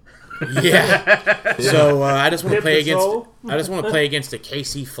 Flash. Yeah. So I just want to Pip play against. Patrol? I just want to play against a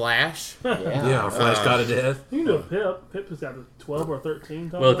KC Flash. Yeah, our Flash got to death. You can do a Pip. Pip has got a 12 or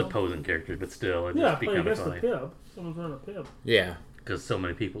 13. Well, it's opposing characters, but still, it'd Yeah, just be play kind of against the funny. Pip. Someone's running a Pip. Yeah. Because so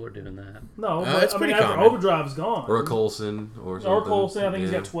many people are doing that. No, it's but I pretty mean, after common. Overdrive's gone. Or a Coulson or something. Or Coulson, I think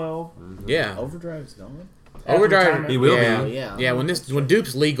he's Yeah. got 12. Yeah. Overdrive's gone. Overdrive. retirement. He will be. yeah. Oh, yeah. Yeah. When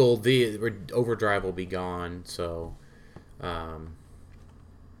Dupe's legal, the Overdrive will be gone. So.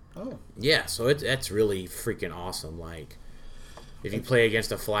 Oh. Yeah, so that's really freaking awesome. Like, if you play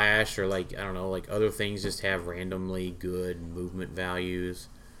against a Flash or like I don't know, like other things just have randomly good movement values.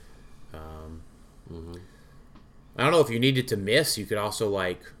 I don't know if you needed to miss, you could also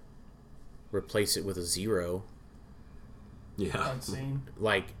like replace it with a 0. Yeah. Unseen.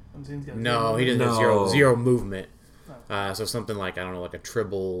 Like, Unseen's got no, he doesn't have No. zero movement. So something like I don't know, like a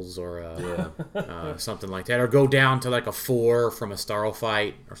Tribbles or Yeah. something like that, or go down to like a 4 from a Starl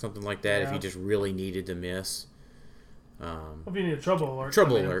fight or something like that if Yeah. you just really needed to miss. If you need a trouble alert.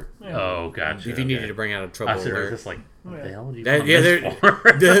 Trouble I mean, alert. Yeah. Oh, gotcha. If you needed to bring out a trouble I was alert. just like, what the hell did you That- want yeah, this there-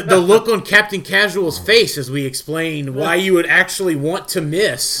 for? the look on Captain Casual's face as we explain why you would actually want to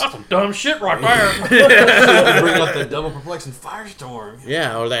miss. That's some dumb shit right there. Bring out the double perplexing firestorm.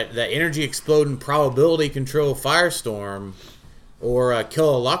 Yeah, or that energy exploding probability control firestorm, or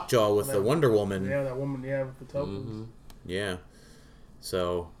kill a lockjaw with the Wonder Woman. Yeah, that woman, yeah, with the tokens. Yeah.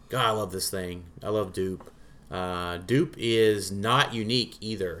 So, God, I love this thing. I love Dupe. Dupe is not unique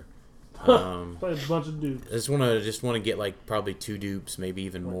either. Played a bunch of dudes. I just want to get like probably 2 dupes, maybe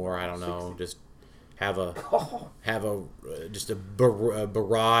even more. I don't know. Just have a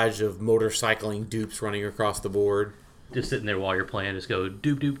barrage of motorcycling dupes running across the board. Just sitting there while you're playing, just go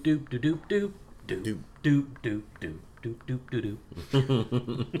doop doop doop doop doop doop doop doop doop doop doop doop doop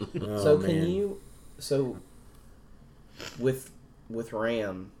doop. So can you? So with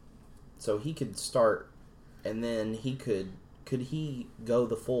Ram, so he could start, and then could he go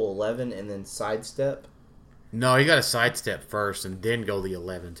the full 11 and then sidestep? No, you got to sidestep first and then go the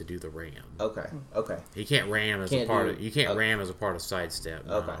 11 to do the ram. Okay. You can't ram as a part of. You can't ram as a part of sidestep.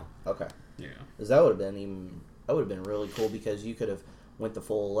 No. Okay. Yeah. Because that would have been really cool because you could have went the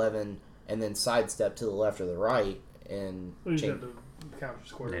full 11 and then sidestep to the left or the right and You change. got the counter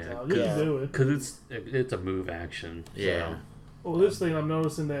squares Yeah. out. You can do it. Because it's a move action. Yeah. Well, this thing I'm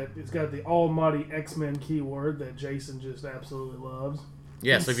noticing that it's got the almighty X-Men keyword that Jason just absolutely loves.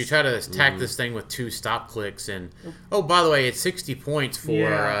 Yeah, so if you try to attack this thing with 2 stop clicks, and oh, by the way, it's 60 points for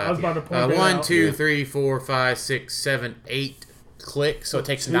Yeah, I was about to point that 1, out. 2, 3, 4, 5, 6, 7, 8 clicks. So it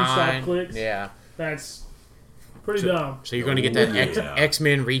takes 2 9. stop clicks? Yeah. That's pretty dumb. So you're going to get that Yeah.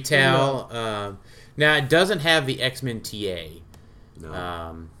 X-Men retail. Now it doesn't have the X-Men TA.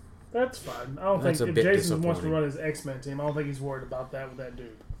 No. That's fine. I don't That's think a if bit Jason wants to disappointing. run his X-Men team, I don't think he's worried about that with that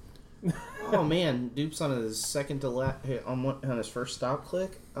dude. Oh man, Dupe's on his second to last on his first stop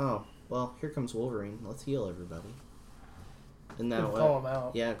click. Oh well, here comes Wolverine. Let's heal everybody. Isn't that what? Call him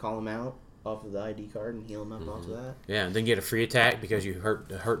out. Yeah, call him out off of the ID card and heal him up off of that. Yeah, and then get a free attack because you hurt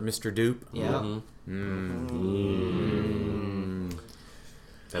Mr. Dupe. Yeah.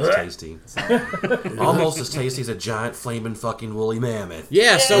 That's tasty. Almost as tasty as a giant flaming fucking woolly mammoth.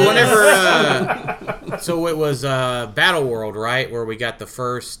 Yeah, so whenever... so it was Battle World, right? Where we got the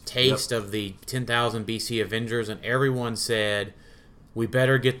first taste of the 10,000 BC Avengers, and everyone said, we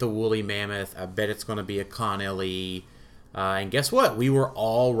better get the woolly mammoth. I bet it's going to be a Con LE. And guess what? We were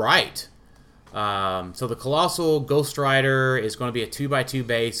all right. So the Colossal Ghost Rider is going to be a 2x2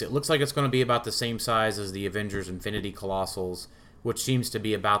 base. It looks like it's going to be about the same size as the Avengers Infinity Colossals, which seems to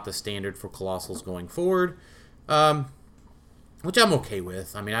be about the standard for Colossals going forward, which I'm okay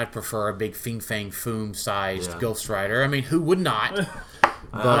with. I mean, I'd prefer a big Fing Fang Foom sized Ghost Rider. I mean, who would not?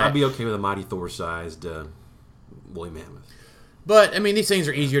 I'd be okay with a Mighty Thor sized woolly mammoth. But I mean, these things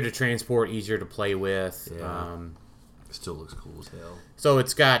are easier to transport, easier to play with. Yeah. It still looks cool as hell. So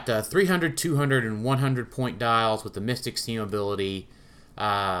it's got 300, 200, and 100 point dials with the Mystic Steam ability.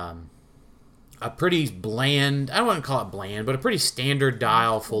 A pretty bland, I don't want to call it bland, but a pretty standard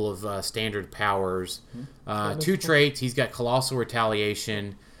dial full of standard powers. 2 traits. He's got Colossal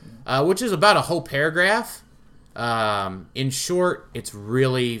Retaliation, which is about a whole paragraph. In short, it's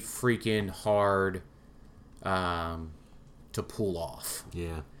really freaking hard to pull off.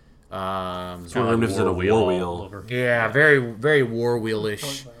 Yeah. It's Remnants in a war all wheel. over. Yeah, very, very War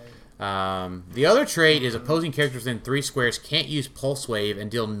Wheel-ish. The other trait is opposing characters within 3 squares can't use Pulse Wave and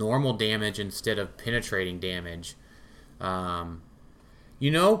deal normal damage instead of penetrating damage.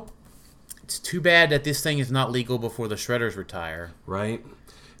 It's too bad that this thing is not legal before the Shredders retire. Right?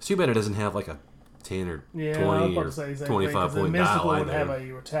 It's too bad it doesn't have like a 10 or Yeah, 20 I was about or to say the same 25 thing, point Mystical dial would have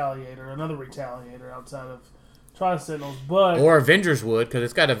either. a Retaliator, another Retaliator outside of Tri-Sentinels, but Or Avengers would, because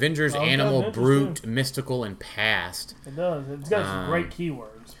it's got Avengers, Oh, it's got Animal, Avengers, Brute, too. Mystical, and Past. it does. It's got some great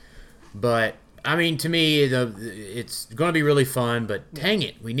keywords. But, I mean, to me, it's going to be really fun, but dang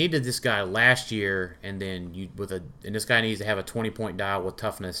it, we needed this guy last year, and then and this guy needs to have a 20-point dial with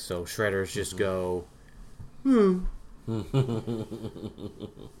toughness, so Shredders just go,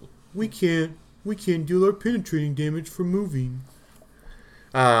 we can't deal our penetrating damage from moving.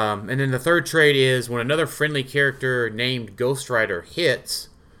 And then the third trait is when another friendly character named Ghost Rider hits,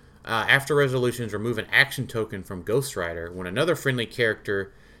 after resolutions, remove an action token from Ghost Rider. When another friendly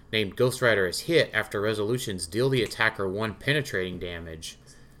character named Ghost Rider is hit, after resolutions, deal the attacker 1 penetrating damage.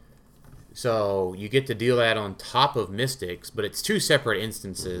 So you get to deal that on top of Mystics, but it's 2 separate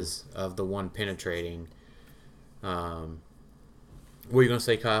instances of the 1 penetrating. What were you going to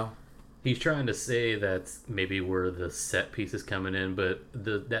say, Kyle? He's trying to say that's maybe where the set piece is coming in, but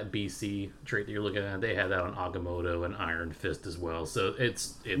that BC trait that you're looking at, they had that on Agamotto and Iron Fist as well. So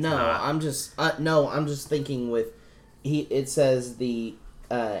it's No, not. I'm just thinking with it says the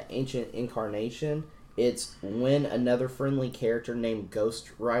Ancient Incarnation. It's when another friendly character named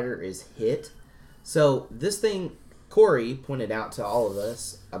Ghost Rider is hit. So this thing, Corey pointed out to all of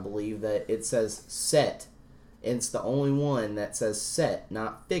us, I believe, that it says set. And it's the only one that says set,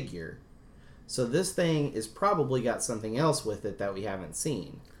 not figure. So this thing is probably got something else with it that we haven't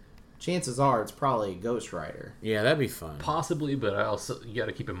seen. chances are it's probably Ghost Rider. Yeah, that'd be fun. Possibly, but I also you got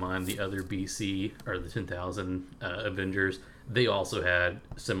to keep in mind the other BC or the 10,000 Avengers. They also had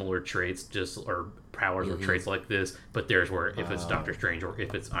similar traits, or powers or traits like this. But there's where if it's Doctor Strange or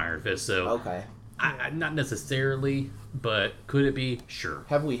if it's Iron Fist. So Okay. not necessarily, but could it be? Sure.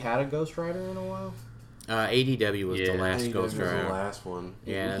 Have we had a Ghost Rider in a while? ADW was the Yeah. last AEW Ghost was the Rider. last one.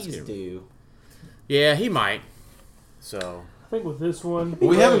 Yeah, that's He's good. due. Yeah, he might. So I think with this one, Well,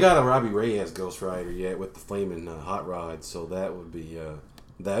 we haven't got a Robbie Reyes Ghost Rider yet with the flaming hot rod, so that would be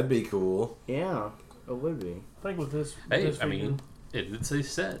that'd be cool. Yeah, it would be. I think with this, Hey, this I figure, mean, it's a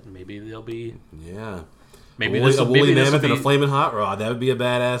set. Maybe they'll be. Yeah, Maybe a this will woolly maybe this will mammoth and a be. flaming hot rod. That would be a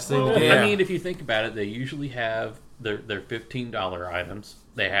badass thing. Well, to yeah. get. I mean, if you think about it, they usually have their $15 items.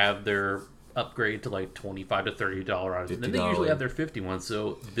 They have their upgrade to like $25 to $30 items. And then they usually $50. have their 50 ones.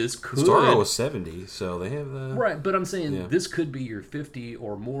 So this could Starro was 70, so they have the right. But I'm saying Yeah. this could be your 50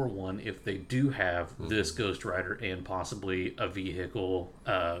 or more one if they do have this Ghost Rider and possibly a vehicle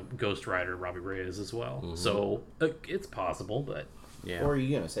Ghost Rider Robbie Reyes as well. So it's possible, but yeah. What were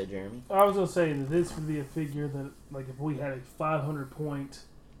you gonna say, Jeremy? I was gonna say that this would be a figure that, like, if we had a 500-point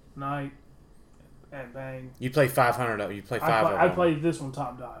night at Bang, You play 500. You play 5 of I'd them. play this one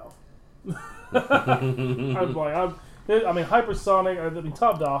top dial. I'd play. I mean, hypersonic. I mean,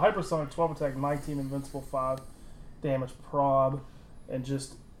 top dial. Hypersonic, 12 attack, 19 invincible, 5 damage prob, and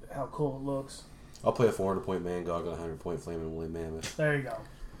just how cool it looks. I'll play a 400-point man gog and a 100-point flaming woolly mammoth. There you go.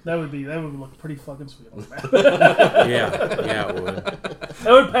 That would look pretty fucking sweet on the map. Yeah, it would.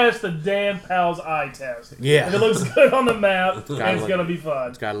 That would pass the Dan Powell's eye test. Yeah. If it looks good on the map, gotta it's look- gonna be fun.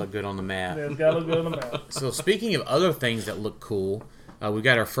 It's got to look good on the map. It's gotta look good on the map. So speaking of other things that look cool, we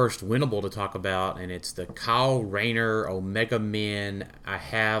got our first winnable to talk about, and it's the Kyle Rayner Omega Men. I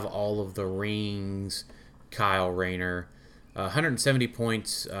have all of the rings. Kyle Rayner, 170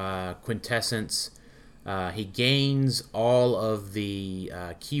 points, quintessence. He gains all of the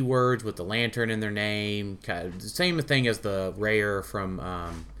keywords with the lantern in their name. Same thing as the Rayer from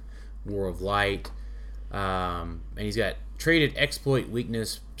War of Light. And he's got traded exploit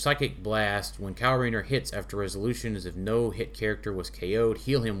weakness, psychic blast. When Kyle Rayner hits after resolution, as if no hit character was KO'd,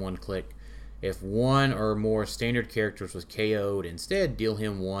 heal him 1 click. If one or more standard characters was KO'd, instead deal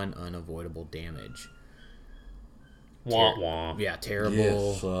him 1 unavoidable damage. wah wah. Yeah,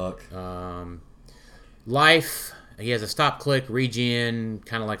 terrible. suck. Life, he has a stop click, regen,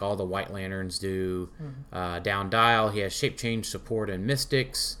 kind of like all the White Lanterns do. Down dial, he has shape change, support, and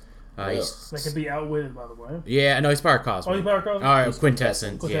mystics. They can be outwitted, by the way. Yeah, no, he's Pyrocosmic. Oh, he's Pyrocosmic? All right, He's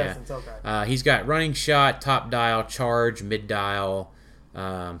Quintessence, Quintessence, yeah. okay. He's got running shot, top dial, charge, mid dial,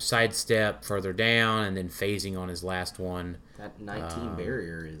 sidestep further down, and then phasing on his last one. That 19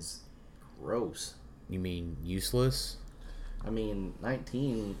 barrier is gross. You mean useless? I mean,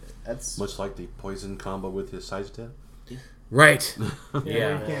 19. That's Much like the poison combo with his sidestep. Right. Yeah,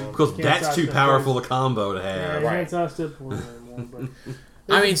 Yeah. you can't- Because you can't that's too sidestep powerful poison. a combo to Yeah, have. you Right. can't sidestep poison anymore.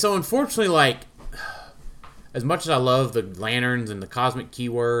 But I mean, so unfortunately, like, as much as I love the lanterns and the cosmic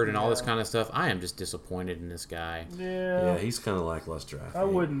keyword and all this kind of stuff, I am just disappointed in this guy. Yeah, he's kind of lackluster. I think. I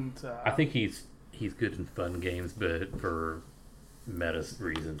wouldn't. I think he's good in fun games, but for meta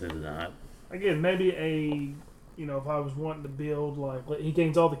reasons, it's not. Again, maybe if I was wanting to build, like, he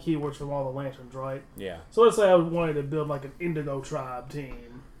gains all the keywords from all the lanterns, right? Yeah. So let's say I wanted to build, like, an Indigo Tribe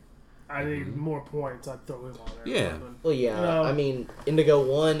team. I need more points, I'd throw him on there. Yeah. well, yeah. No. I mean, Indigo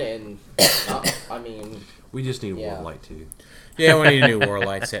 1 and I mean, We just need Yeah. War Light too. Yeah, we need a new War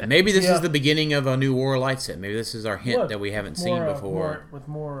Light set. Maybe this Yeah. is the beginning of a new War Light set. Maybe this is our hint What? that we haven't seen before. With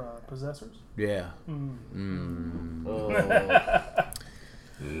more possessors. Yeah. oh,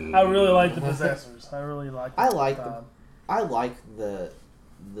 I really like the possessors. I really like. I like I like the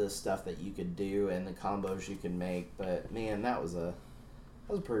stuff that you could do and the combos you can make, but man, that was a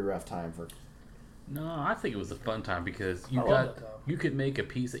pretty rough time for. No, I think it was a fun time because I love that, though. you could make a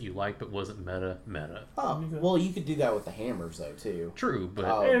piece that you liked but wasn't meta. Oh, well, you could do that with the hammers though too. True, but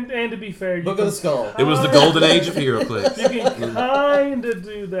Oh. And to be fair, you Book can, of the Skull. It was the golden age of HeroClix. You can kind of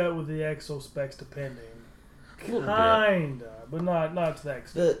do that with the exo specs, depending. little bit. Kinda, but not to that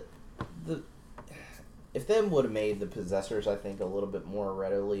extent. The if them would have made the possessors, I think, a little bit more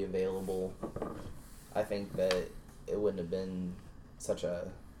readily available, I think that it wouldn't have been such a,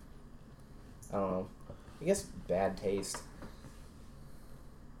 I don't know, I guess bad taste.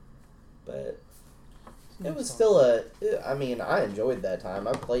 But it was still I mean, I enjoyed that time.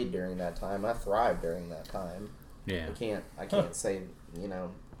 I played during that time. I thrived during that time. Yeah. I can't say, I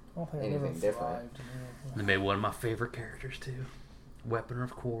don't think anything I've ever different. thrived. They made one of my favorite characters too. Weapon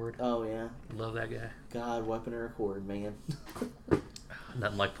of Cord. Oh yeah, Love that guy. God, weapon or cord, man.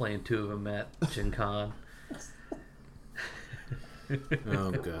 Nothing like playing two of them at Gen Con.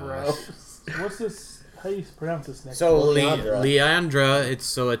 Oh gosh. Gross. What's this? How do you pronounce this next? So one? Leandra.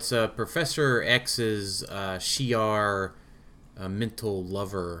 it's Professor X's Shi'ar mental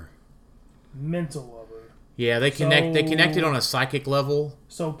lover. Mental lover. Yeah, they connected on a psychic level.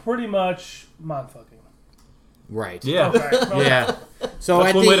 So pretty much mind fucking. Right. Yeah. Okay. Yeah. So That's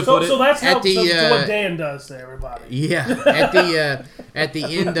at one way to the put So that's how At the, so what uh, Dan does to everybody. yeah at the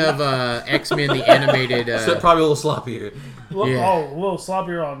end of X-Men the animated So probably a little sloppier. Yeah. Oh, a little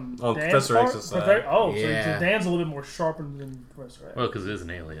sloppier on On Dan's Professor part? X's side. Oh, Yeah. so Dan's a little bit more sharpened than Professor X. Well, because it is an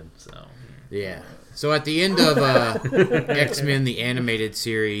alien, so. Yeah. So at the end of X-Men the animated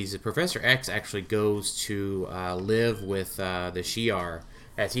series, Professor X actually goes to live with the Shi'ar.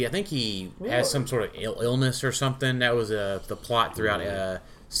 I think he has some sort of illness or something. That was the plot throughout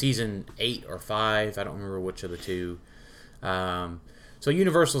season 8 or 5. I don't remember which of the two. So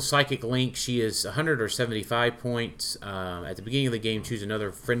Universal Psychic Link, she is 100 or 75 points. At the beginning of the game, choose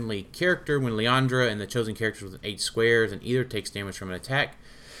another friendly character. When Leandra and the chosen character with 8 squares, and either takes damage from an attack.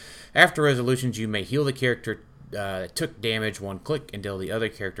 After resolutions, you may heal the character that took damage 1 click and deal the other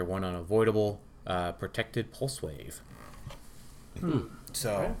character 1 unavoidable protected pulse wave.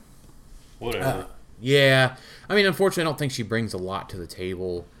 So, Whatever. yeah. I mean, unfortunately, I don't think she brings a lot to the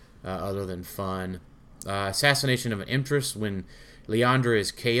table other than fun. Assassination of an Empress. When Leandra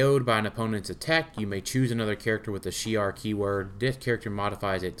is KO'd by an opponent's attack, you may choose another character with the Shi'ar keyword. This character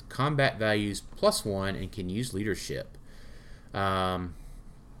modifies its combat values +1 and can use leadership. I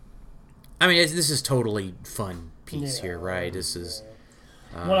mean, this is totally fun piece here, right? This is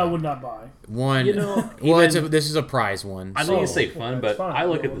One I would not buy. one. You know, well, even- this is a prize one. I so- know you say fun, it's but fun. I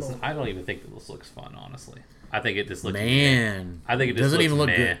look at No, this. no. I don't even think that this looks fun, honestly. I think it just looks Man, I think it just doesn't looks even look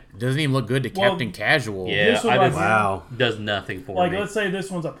meh. good. Doesn't even look good to Well, Captain Casual. Yeah, This one I right just, here- Wow. does nothing for Like, me. let's say this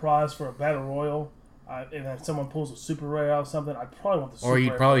one's a prize for a battle royal, and then someone pulls a super rare out of something. I'd probably want the super Or you'd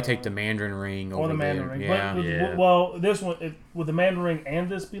rare probably for take that the one. Mandarin ring Or over the there. Mandarin ring. Yeah, But, Yeah. well, this one, would the Mandarin ring and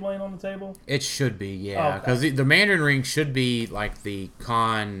this be laying on the table? it should be. Yeah, Okay. because the Mandarin ring should be like the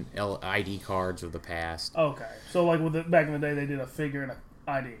con ID cards of the past. Okay. So, like, back in the day, they did a figure and an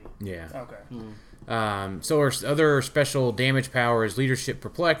ID. Yeah. Okay. So our other special damage power is Leadership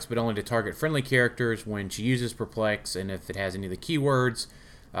Perplex, but only to target friendly characters when she uses Perplex, and if it has any of the keywords.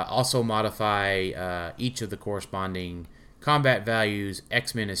 Also modify each of the corresponding combat values.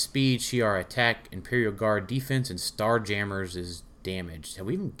 X-Men is speed, Shi'ar attack, Imperial Guard defense, and Star Jammers is damage. Have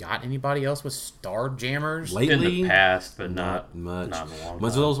we even got anybody else with Star Jammers? Lately, in the past, but not much. Not in a long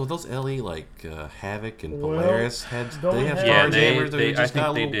Was time. those LE like Havoc and Well, Polaris had? don't They we have have- Yeah, Star they, Jammers. they, I just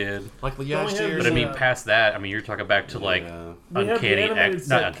got think a they little, did. like the Don't we have last year. But I mean, Yeah. past that, I mean, you're talking back to like We have the Uncanny animated X,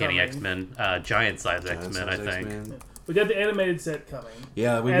 not set Uncanny coming. X-Men, Giant Size X-Men, I think. X-Men. We got the animated set coming.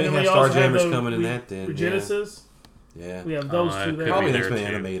 Yeah, we And may then have we Star also have Jammers the coming in that then. Genesis. Yeah. We have those it two could there. be Probably there X-Men too.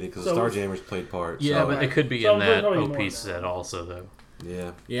 animated because So- Star Jammers played parts. Yeah, so, but it could be So in there's that probably more OP now. set also, though.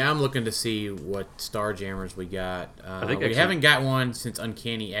 yeah. Yeah, I'm looking to see what Star Jammers we got. think we actually- haven't got one since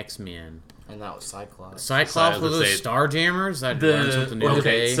Uncanny X-Men. And that was Cyclops. Cyclops So I with was those gonna say- Star Jammers? I'd learn something new okay,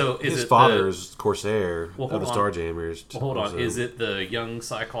 today. so is His it father's Corsair Well, of hold the on. Star Jammers. Well, hold on. So- Is it the young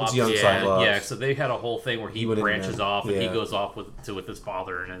Cyclops? It's young Yeah. Cyclops. Yeah, so they had a whole thing where he He went in branches there. off and he Yeah. goes off with his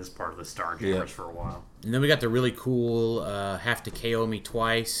father and is part of the Star Jammers Yeah. for a while. And then we got the really cool Have to KO Me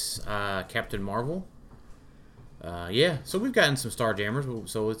Twice Captain Marvel. Yeah, so we've gotten some Star Jammers,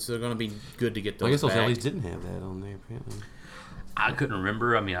 so it's going to be good to get those I guess those back. LEs didn't have that on there apparently. I couldn't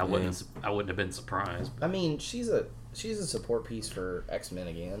remember. I mean, I wouldn't have been surprised. I mean, she's a support piece for X-Men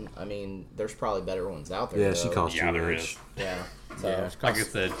again. I mean, there's probably better ones out there. Yeah, though. she cost Yeah, too there much. is. Yeah. So, Yeah, it's Like I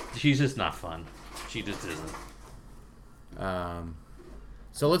cost- said, she's just not fun. She just isn't.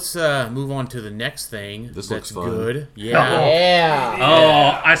 So let's move on to the next thing. This that's looks fun. good. Yeah. yeah.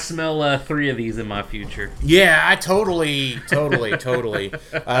 Oh, I smell 3 of these in my future. Yeah, I totally. So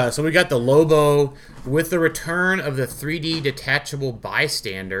we got the Lobo with the return of the 3D detachable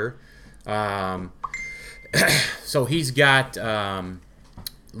bystander. So he's got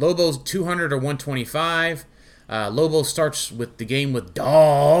Lobo's 200 or 125. Lobo starts with the game with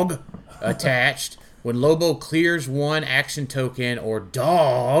dog attached. When Lobo clears one action token or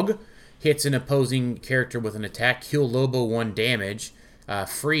dog hits an opposing character with an attack, heal Lobo 1 damage.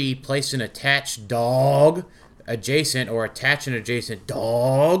 Free, place an attached dog adjacent or attach an adjacent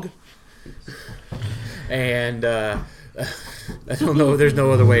dog. And I don't know. There's no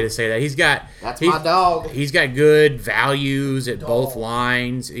other way to say that. That's my dog. He's got good values at both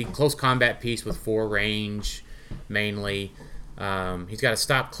lines. A close combat piece with 4 range, mainly. He's got a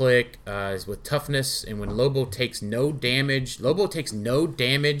stop click with toughness, and when Lobo takes no damage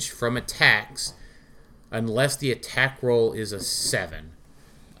from attacks unless the attack roll is a 7.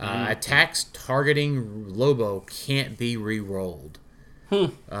 Attacks targeting Lobo can't be re-rolled.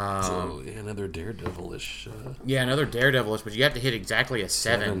 So, another Daredevilish. Yeah, another Daredevilish, but you have to hit exactly a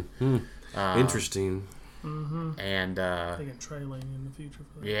 7. Interesting. And Thinking Trey Lane in the future.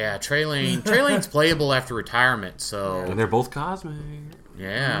 For that. yeah, Trey Lane's playable after retirement, so And they're both cosmic.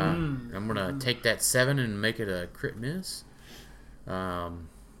 yeah, I'm gonna take that 7 and make it a crit miss.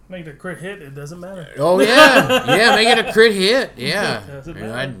 Make the crit hit. It doesn't matter. Oh yeah, make it a crit hit. Yeah, Doesn't and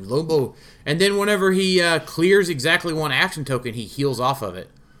matter. Lobo, and then whenever he clears exactly one action token, he heals off of it.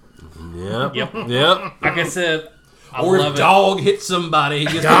 Yep. Yep. Yep. Like I said, I Or love if it. Dog hits somebody, he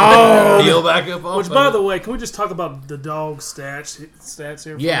gets Dog! to heal back up off Which, of by it. the way, can we just talk about the dog stats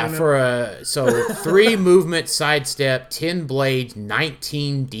here? Yeah, a minute? for 3 movement, sidestep, 10 blade,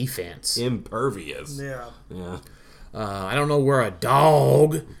 19 defense. Impervious. Yeah. Yeah. I don't know where a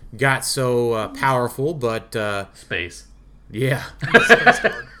dog got so powerful, but Space. yeah,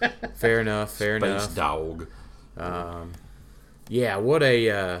 fair enough. Space Dog. Yeah, what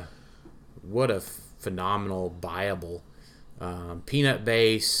a phenomenal buyable. Peanut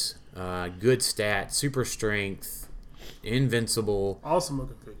base, good stats, super strength, invincible. Awesome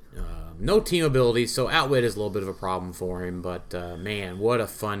looking figure. No team abilities, so outwit is a little bit of a problem for him. But man, what a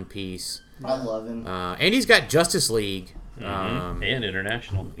fun piece! I love him. And he's got Justice League. And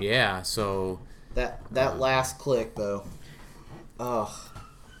international. Yeah, so That last click though, oh,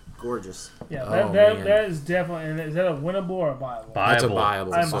 gorgeous. Yeah, Oh, that man. that is definitely. And is that a winnable or a buyable? that's a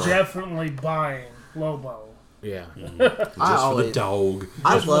Viable. buyable. I'm so, definitely buying Lobo. yeah. I Just for the always, dog.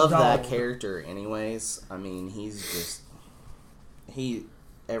 I Just for love the that dog. character. Anyways, I mean, he's just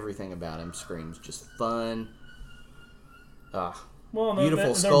everything about him screams just fun. Well, no,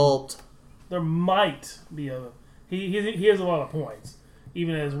 Beautiful there, sculpt. There might be a he has a lot of points,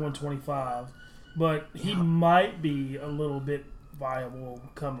 even as 125, but he might be a little bit viable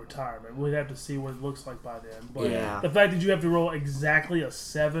come retirement. We'd have to see what it looks like by then. But Yeah. the fact that you have to roll exactly a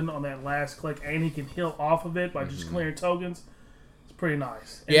 7 on that last click, and he can heal off of it by just clearing tokens, it's pretty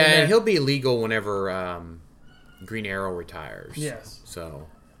nice. Yeah, then and he'll be legal whenever Green Arrow retires. Yes. So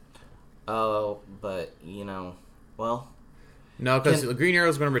Oh, but well, no, because Can- Green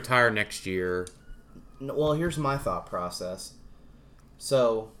Arrow's going to retire next year. well, here's my thought process.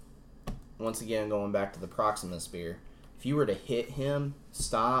 So, once again, going back to the Proxima Spear, if you were to hit him,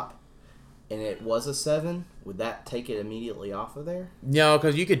 stop, and it was a 7, would that take it immediately off of there? No,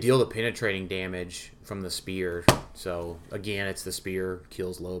 because you could deal the penetrating damage from the spear. So again, it's the spear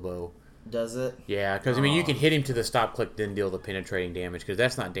kills Lobo. Does it? Yeah, because I mean, you can hit him to the stop click, then deal the penetrating damage because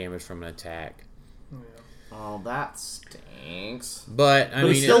that's not damage from an attack. Oh, that stinks. But I But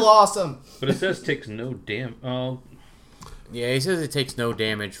mean, he's still awesome. But it says takes no damn. Oh, yeah, he says it takes no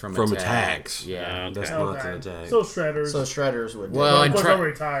damage from attacks. Yeah, Okay. That's not an attack. So Shredders. So Shredders would. Well, of and course, try- they'll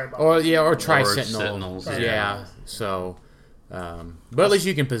retire by or try Or Sentinel. Sentinels, Yeah, yeah. so. But at least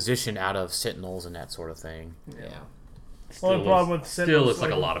you can position out of Sentinels and that sort of thing. yeah. still Only problem with still Sentinels, it's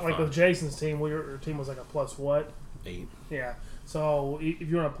like a lot of like fun. with Jason's team, your team was like a plus what? 8. Yeah. So if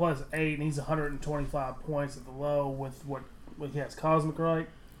you're on a plus 8 and he's 125 points at the low with what he has Cosmic, right?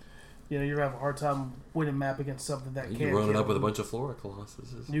 You're gonna have a hard time winning map against something that You can't can run it kill up with a him. bunch of Flora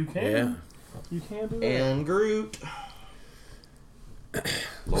Colossuses. You can. Yeah. You can do that. And Groot.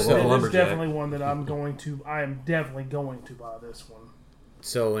 Lobo So- It's Lumberjack. definitely one that I am definitely going to buy this one.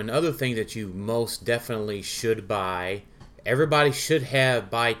 So, and other things that you most definitely should buy, everybody should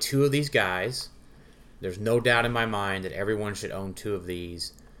buy 2 of these guys. There's no doubt in my mind that everyone should own 2 of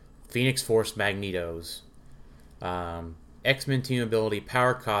these. Phoenix Force Magnetos. X-Men Team Ability,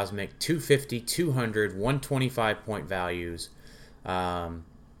 Power Cosmic, 250, 200, 125 point values.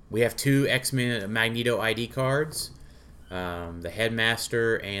 We have 2 X-Men Magneto ID cards. The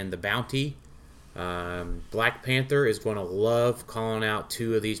Headmaster and the Bounty. Black Panther is going to love calling out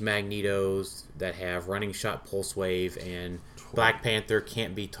 2 of these Magnetos that have Running Shot, Pulse Wave, and Black Panther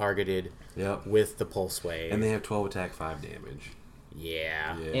can't be targeted Yep. with the Pulse Wave. And they have 12 attack, 5 damage.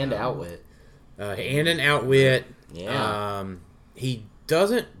 yeah. And Outwit. And an Outwit. Yeah. He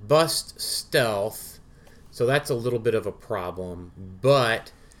doesn't bust stealth, so that's a little bit of a problem.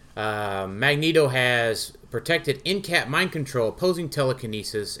 But Magneto has protected in-cap mind control, opposing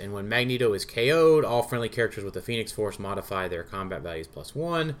telekinesis, and when Magneto is KO'd, all friendly characters with the Phoenix Force modify their combat values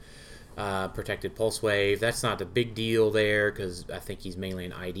 +1. Protected Pulse Wave. That's not the big deal there because I think he's mainly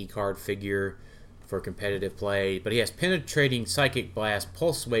an ID card figure for competitive play. But he has Penetrating Psychic Blast,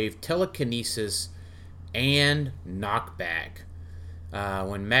 Pulse Wave, Telekinesis, and Knockback.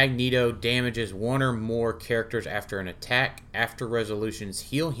 When Magneto damages one or more characters after an attack, after resolutions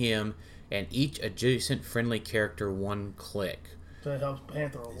heal him and each adjacent friendly character 1 click. So it helps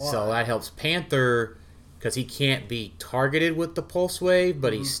Panther a lot. So that helps Panther because he can't be targeted with the Pulse Wave,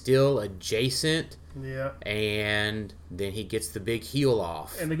 but he's still adjacent, Yeah. and then he gets the big heal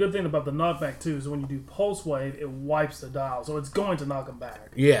off. And the good thing about the knockback, too, is when you do Pulse Wave, it wipes the dial. So it's going to knock him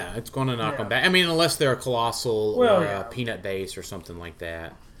back. Yeah, it's going to knock Yeah. them back. I mean, unless they're a Colossal Well, or yeah. a Peanut Base or something like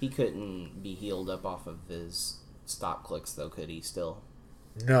that. He couldn't be healed up off of his stop clicks, though, could he? Still,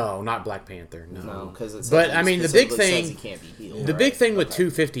 No, not Black Panther. No, no, because But, I mean, the big thing- he can't be healed. The right? big thing with Okay.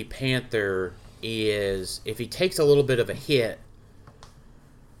 250 Panther is if he takes a little bit of a hit,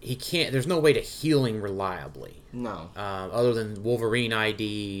 he can't. There's no way to heal him reliably, No, other than Wolverine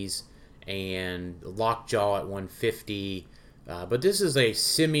IDs and Lockjaw at 150. But this is a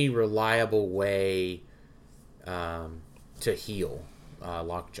semi-reliable way to heal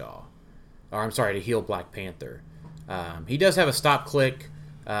Lockjaw, or I'm sorry, to heal Black Panther. He does have a stop click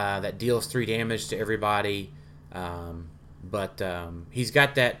that deals 3 damage to everybody. But he's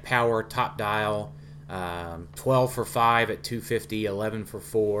got that power top dial, 12 for 5 at 250, 11 for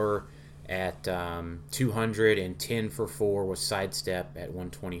 4 at 200, and 10 for 4 with sidestep at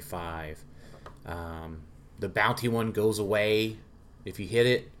 125. The bounty one goes away if you hit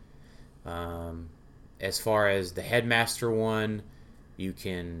it. As far as the headmaster one, you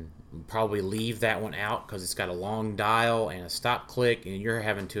can probably leave that one out because it's got a long dial and a stop click, and you're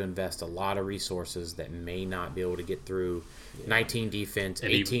having to invest a lot of resources that may not be able to get through. 19 defense,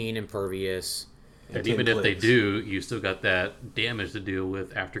 And 18 impervious. And 10 even if they clicks. do, you still got that damage to deal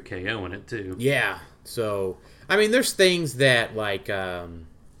with after KO in it too. Yeah. So, I mean, there's things that, like, a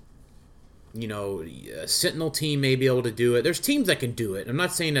Sentinel team may be able to do it. There's teams that can do it. I'm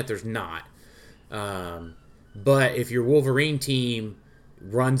not saying that there's not. But if your Wolverine team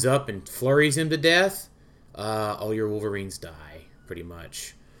runs up and flurries him to death, all your Wolverines die, pretty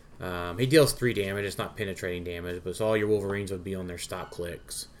much. He deals 3 damage. It's not penetrating damage, but so all your Wolverines would be on their stop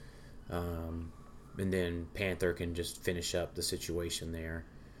clicks. And then Panther can just finish up the situation there.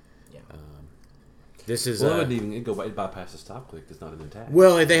 Yeah. This is Well, it'd bypass the stop click. That's not an attack.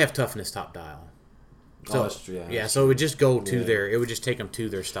 well, they have toughness top dial. Oh, that's true, yeah. So it would just go to Yeah. it would just take them to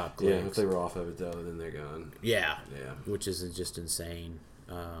their stop Yeah, clicks. if they were off of it though, then they're gone. Yeah, Yeah. which is just insane.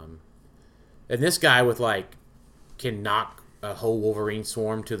 And this guy can knock a whole Wolverine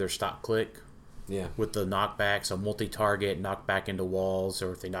swarm to their stop click Yeah. with the knockback. So multi-target, knock back into walls,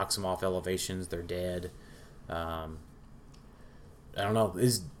 or if they knocks them off elevations, they're dead. I don't know.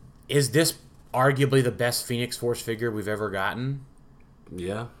 Is this arguably the best Phoenix Force figure we've ever gotten?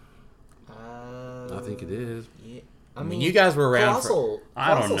 Yeah. I think it is. Yeah. I mean, you guys were around. I don't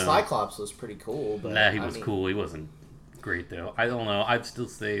Colossal know. Cyclops was pretty cool, but Nah, he I was mean, cool. He wasn't great though. I don't know. I'd still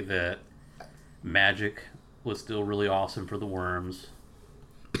say that Magic was still really awesome for the worms.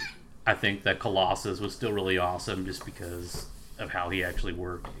 I think that Colossus was still really awesome just because of how he actually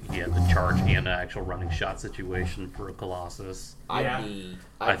worked. He had the charge and the actual running shot situation for a Colossus.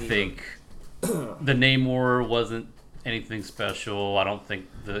 I think the Namor wasn't anything special. I don't think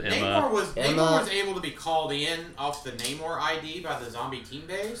the Emma. Namor was able to be called in off the Namor ID by the zombie team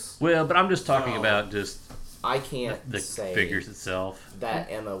base. Well, but I'm just talking Oh. about just I can't the say figures itself. that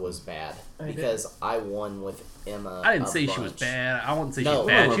Emma was bad I did. because I won with Emma. I didn't a say she was bunch. bad. I wouldn't say No, she's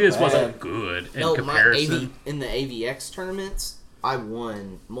bad. no, She just bad. wasn't good in No, comparison. in the AVX tournaments, I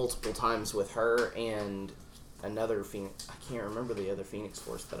won multiple times with her and another Phoenix. I can't remember the other Phoenix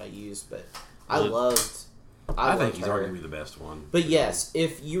Force that I used, but I Well, loved. I think loved he's her. arguably the best one. But yes,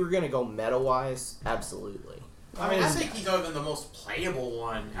 if you were gonna go meta wise, absolutely. I think he's even the most playable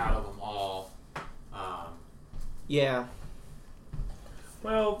one out of them all. Yeah,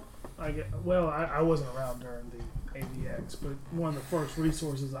 Well, I wasn't around during the AVX, but one of the first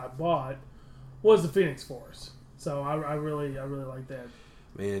resources I bought was the Phoenix Force. So I really like that.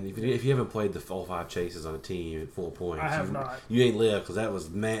 Man, if you haven't played the full 5 chases on a team at full points, I have not. You ain't lived because that was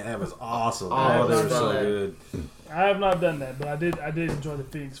awesome. I Oh, have they not were so done good. I have not done that, but I did enjoy the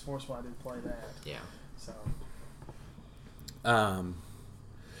Phoenix Force when I did play that. yeah. So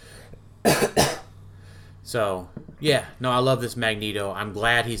So yeah, no, I love this Magneto. I'm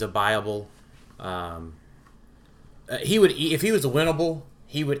glad he's a buyable. He would, if he was a winnable,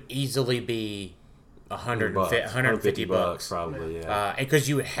 he would easily be 150 bucks. probably. Yeah. And because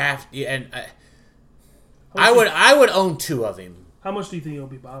you would have, and How much I would own 2 of him. how much do you think it'll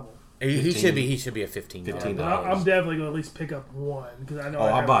be buyable? He should be a $15. $15. But I'm definitely going to at least pick up one because I know. Oh,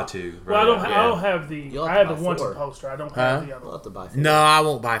 I I have, bought 2. Well, I don't. Right. I don't have the. You'll I have have to the buy wanted 4. poster. I don't Huh? have the other. We'll one. have to buy. No, I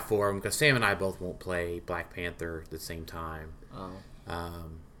won't buy 4 of them because Sam and I both won't play Black Panther at the same time. Oh.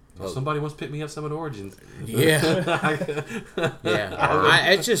 Well, somebody wants to pick me up some at Origins. Yeah. Yeah.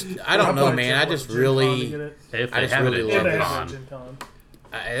 I don't know, man. I just really, If they I just have really it at love Gen this. Con. Gen Con.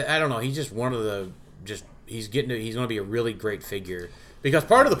 I don't know. He's just one of the he's going to be a really great figure because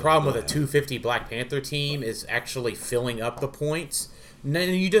part of the problem with a 250 Black Panther team is actually filling up the points. And then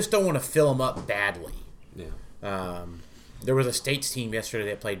you just don't want to fill them up badly. Yeah. There was a States team yesterday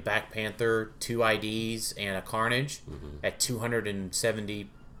that played Black Panther, 2 IDs, and a Carnage at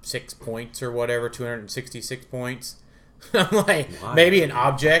 276 points or whatever, 266 points. I'm like, Wow. maybe an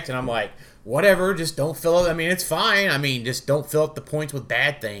object, and I'm like, whatever, just don't fill up. I mean, it's fine. I mean, just don't fill up the points with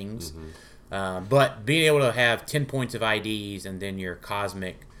bad things. But being able to have 10 points of IDs and then your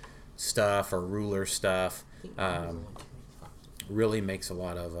cosmic stuff or ruler stuff really makes a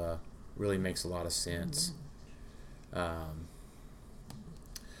lot of sense.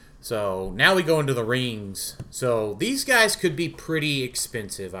 So now we go into the rings. So these guys could be pretty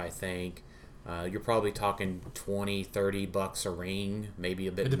expensive, I think. You're probably talking $20-$30 a ring, maybe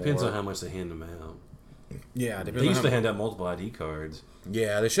a bit It depends more. on how much they hand them out. Yeah, They used to hand out multiple ID cards.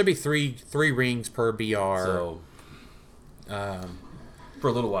 Yeah, there should be three rings per BR. So, for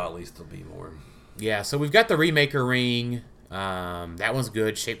a little while at least, there'll be more. Yeah, so we've got the Remaker ring. That one's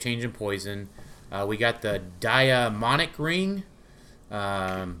good. Shape change and poison. We got the Diamonic ring,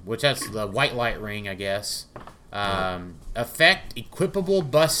 which that's the white light ring, I guess. Effect equipable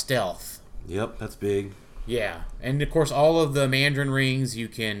bus stealth. Yep, that's big. Yeah, and of course all of the Mandarin rings you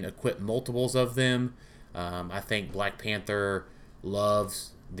can equip multiples of them. I think Black Panther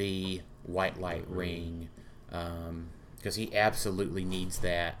loves the white light ring because he absolutely needs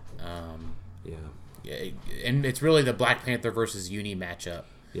that. Yeah. And it's really the Black Panther versus Uni matchup.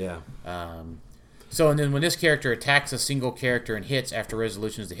 Yeah. So, and then when this character attacks a single character and hits after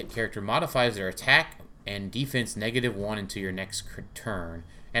resolutions, the hit character modifies their attack and defense -1 until your next turn.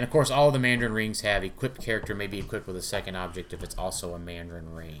 And of course, all the Mandarin rings have equipped character may be equipped with a second object if it's also a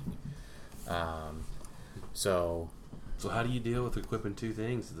Mandarin ring. So how do you deal with equipping 2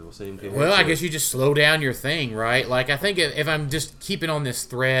 things to the same character? well, I guess you just slow down your thing, right? Like, I think if I'm just keeping on this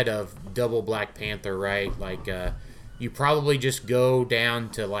thread of double Black Panther, right? Like, you probably just go down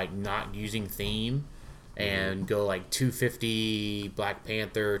to, like, not using theme and go, like, 250 Black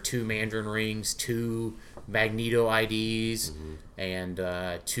Panther, 2 Mandarin rings, 2 Magneto IDs, and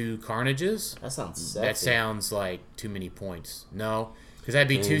 2 Carnages. That sounds sexy. That sounds like too many points. No? Because that'd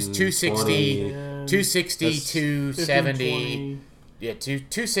be 260, 20. 260, That's 270... Yeah,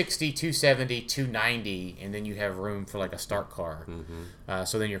 260, 270, 290, and then you have room for like a start car.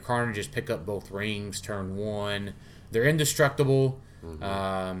 So then your Carnages pick up both rings turn 1. They're indestructible,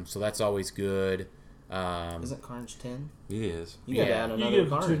 so that's always good. Isn't Carnage 10? It is. You gotta Yeah. add You another give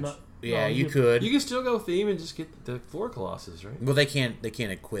Carnage. Yeah, you could. You can still go theme and just get the floor colossus, right? Well, they can't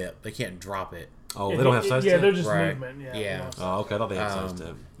equip. They can't drop it. Oh, they don't have size Yeah, step? they're just Right. movement. Yeah. Yeah. Oh, okay. I thought they had size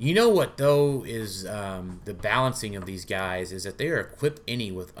step. You know what though is the balancing of these guys is that they are equip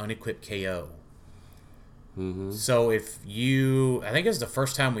any with unequipped KO. So if you, I think it's the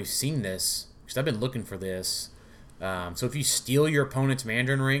first time we've seen this because I've been looking for this. So if you steal your opponent's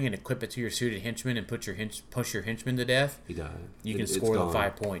Mandarin ring and equip it to your suited henchman and push your henchman to death, He died. you can It's score the gone.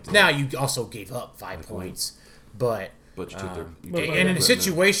 5 points. Now you also gave up 5 points, but But you took their. you But- took and their in a equipment.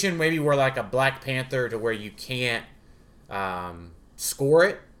 situation maybe where like a Black Panther to where you can't score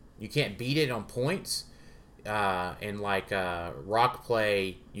it, you can't beat it on points. In like rock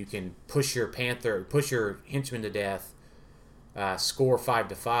play, you can push your henchman to death, score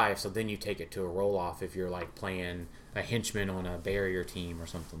 5-5. So then you take it to a roll off if you're like playing a henchman on a barrier team or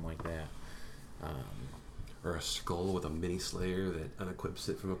something like that. Or a skull with a mini slayer that unequips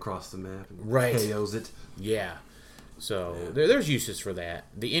it from across the map and Right. KOs it. Yeah. So there's uses for that.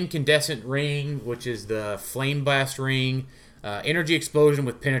 The incandescent ring, which is the flame blast ring, energy explosion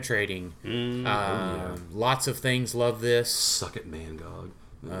with penetrating. Lots of things love this. Suck it, Mangog.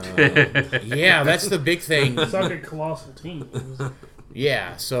 Yeah, that's the big thing. Suck at colossal teams.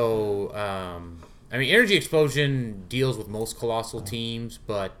 Yeah, so I mean, energy explosion deals with most colossal teams,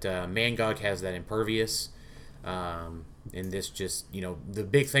 but Mangog has that impervious. And this just, the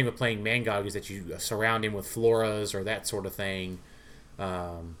big thing with playing Mangog is that you surround him with floras or that sort of thing.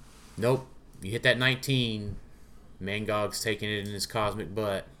 Nope, you hit that 19, Mangog's taking it in his cosmic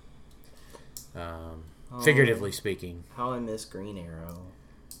butt. Figuratively speaking. How I miss Green Arrow.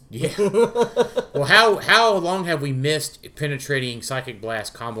 Yeah. Well, how long have we missed penetrating Psychic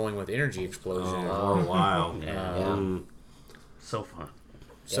Blast comboing with Energy Explosion? Oh, wow. Yeah. So fun.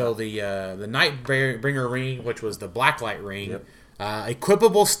 So the Nightbringer ring, which was the Blacklight ring, Yep.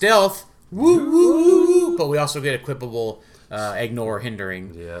 equipable stealth. Woo, woo, woo, woo. But we also get equipable ignore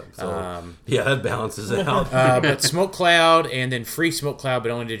hindering. Yeah. So Um, yeah, that balances out. but Smoke Cloud and then free Smoke Cloud,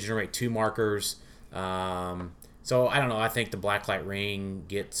 but only to generate 2 markers. So I don't know. I think the Blacklight Ring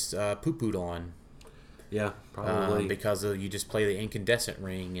gets poo-pooed on Yeah, probably. because you just play the Incandescent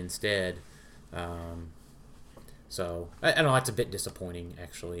Ring instead. So I don't know. That's a bit disappointing,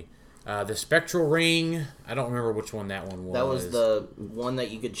 actually. The Spectral Ring, I don't remember which one that one was. That was the one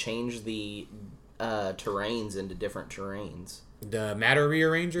that you could change the terrains into different terrains. The Matter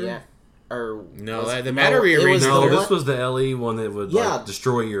Rearranger? Yeah. Or No, was- the Matter it was Rearranger. no, the this one- was the LE one that would Yeah. like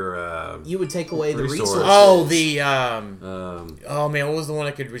destroy your. You would take away the Resource. resources. Oh, the Oh man, what was the one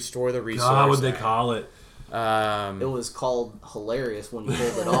that could restore the resource? God, what would they call it? It was called hilarious when you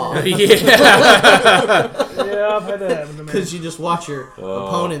pulled it off. yeah. Yeah, I've had that happen to me. Because you just watch your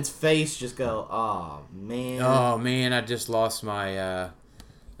opponent's face just go, oh, man. Oh man, I just lost my.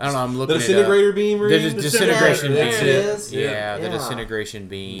 I don't know. I'm The looking at disintegrator beam ring. the disintegration There beam. it is. Yeah, the Yeah. disintegration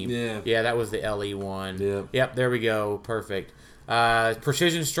beam. Yeah. That was the LE one. Yeah. Yep, there we go. Perfect.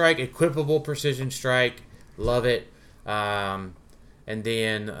 Precision strike, equipable precision strike. Love it. And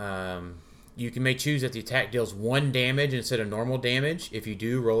then you may choose that the attack deals 1 damage instead of normal damage. If you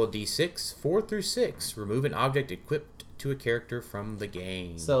do, roll a d6, 4 through 6. Remove an object equipped to a character from the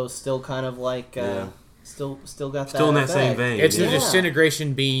game. So still kind of like, Yeah. still got that Still in that same effect. vein. It's the Yeah.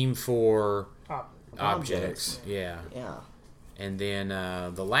 disintegration beam for Objects. objects. Yeah. Yeah. And then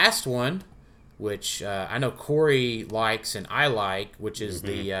the last one, which I know Corey likes and I like, which is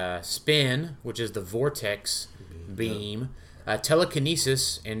the spin, which is the vortex beam.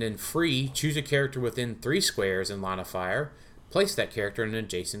 Telekinesis, and then free, choose a character within 3 squares in line of fire. Place that character in an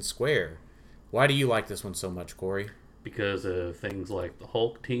adjacent square. Why do you like this one so much, Corey? Because of things like the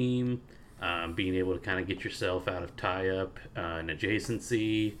Hulk team, being able to kind of get yourself out of tie-up and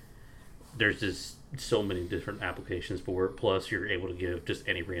adjacency. There's just so many different applications for it. Plus, you're able to give just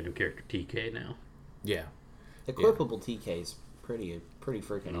any random character TK now. Yeah. Equipable TK's pretty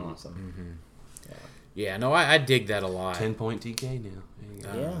freaking awesome. Yeah, no, I dig that a lot. 10-point TK now. There you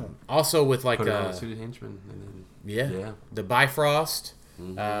go. Yeah. Also with like Put it on a suited henchman. And then, yeah, the Bifrost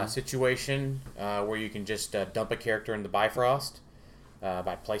situation where you can just dump a character in the Bifrost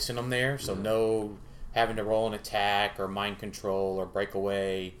by placing them there. So no having to roll an attack or mind control or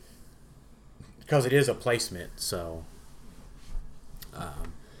breakaway because it is a placement. So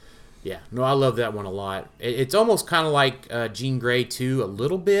yeah, no, I love that one a lot. It's almost kind of like Jean Grey 2 a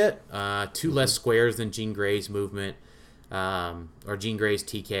little bit. 2 less squares than Jean Grey's movement or Jean Grey's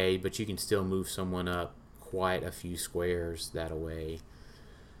TK, but you can still move someone up quite a few squares that away.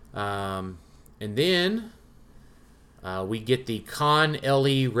 And then we get the Con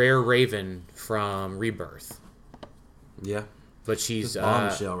Ellie Rare Raven from Rebirth. Yeah. But she's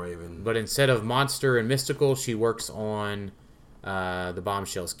Bombshell Raven. but instead of monster and mystical, she works on the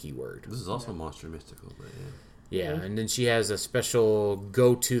bombshells keyword. This is also monster mystical, but Yeah, and then she has a special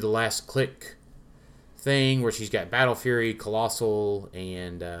go to the last click thing where she's got Battle Fury, Colossal,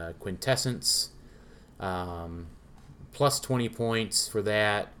 and Quintessence. Plus 20 points for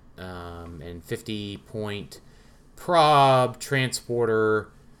that, and 50-point Prob, Transporter,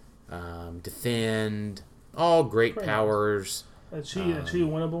 Defend, all great Pretty powers. Is she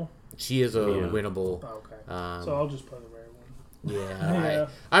winnable? She is a Yeah. winnable. Oh, okay. So I'll just play the rare one. Yeah, Yeah.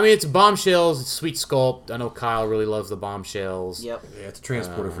 I mean, it's bombshells, it's sweet sculpt. I know Kyle really loves the bombshells. Yep. yeah, it's a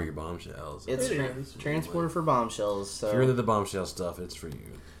transporter for your bombshells. It's It is. transporter for bombshells. So If you're into the bombshell stuff, it's for you.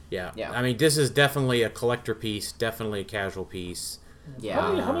 Yeah. Yeah. I mean, this is definitely a collector piece, definitely a casual piece.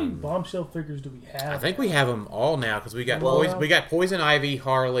 yeah. How many bombshell figures do we have? I think we have them all now because we got Well- we got Poison Ivy,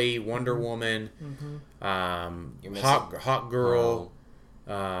 Harley, Wonder Woman, You're missing- Hawk Girl,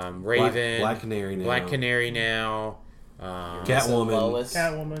 Raven, Black Canary now. Black Canary now. Catwoman. Lois.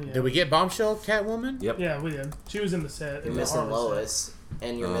 Catwoman. Yeah. Did we get Bombshell Catwoman? Yep. Yeah, we did. She was in the set. You're in the missing Harley set. Lois,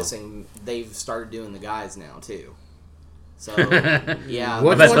 and you're Oh. missing. They've started doing the guys now too. So yeah. I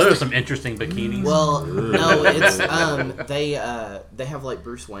What- bet one's those the- are some interesting bikinis. Well, no, it's they have like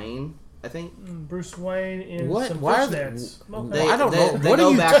Bruce Wayne, I think. Bruce Wayne in What? some Why are they- fishnets. Okay. They- I don't know. they What go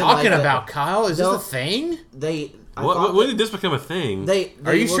are you back in, like, talking the- about, Kyle? Is No. this a thing? They. I What, thought when did this become a thing? they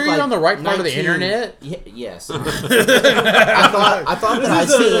Are you look sure you're like on the right part of the 19 internet? Yes. I thought that I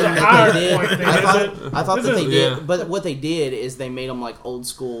This is seen a that higher they did. point thing, I is thought, it? I thought This that they is- did, yeah. but what they did is they made them like old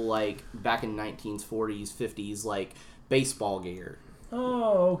school, like back in 1940s, 50s, like baseball gear.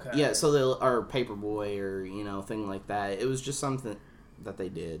 Oh, okay. Yeah, so they or Paperboy or thing like that. It was just something that they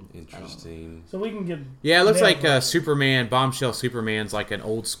did. Interesting. So we can get. Yeah, it looks like Yeah. Superman, Bombshell Superman's like an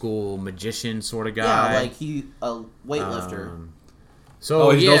old school magician sort of Yeah, guy. like he a weightlifter. So Oh,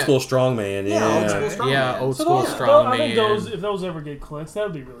 he's yeah, an old school strongman. Yeah, old Yeah. school strongman. yeah, old So school those, strongman. I think those, if those ever get clicks, that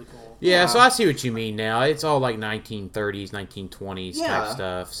would be really cool. Yeah, Yeah. so I see what you mean now. It's all like 1930s, 1920s Yeah. type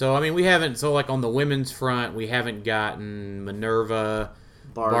stuff. So, I mean, we haven't, so like on the women's front, we haven't gotten Minerva,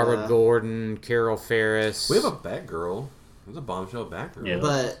 Barbara Gordon, Carol Ferris. We have a Batgirl. There's a Bombshell Batgirl. Yeah.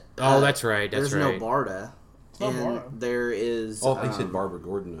 But Oh, that's right. That's there's right. no Barda. not And Barda. there is. Oh, they said Barbara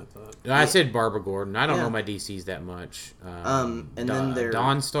Gordon, I thought. I said Barbara Gordon. I don't Yeah. know my DCs that much. And then there-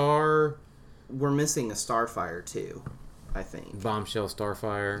 Dawn Star, We're missing a Starfire too, I think. Bombshell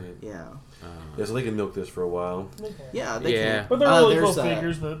Starfire. Yeah. Yeah, so they can milk this for a while. Yeah. They Yeah. Can. But they're really cool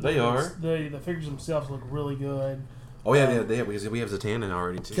there's, figures. They are. The figures themselves look really good. Oh yeah, they have because we have Zatanna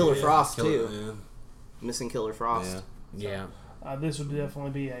already too. Killer Frost, Killer- too. Missing Killer Frost. Yeah. Yeah. This would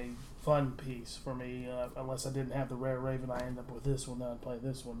definitely be a fun piece for me, unless I didn't have the Rare Raven. I end up with this one, then I'd play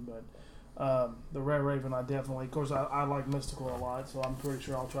this one. But the Rare Raven, I definitely, of course, I like Mystical a lot, so I'm pretty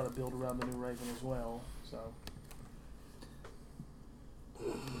sure I'll try to build around the new Raven as well. So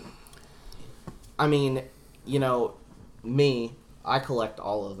I mean, I collect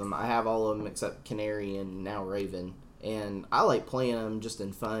all of them. I have all of them except Canary and now Raven. And I like playing them just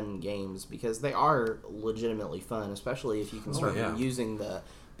in fun games because they are legitimately fun, especially if you can start yeah. using the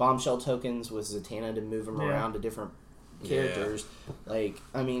Bombshell tokens with Zatanna to move them Yeah. around to different characters. Like,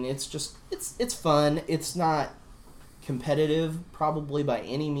 I mean, it's just, it's fun. It's not competitive probably by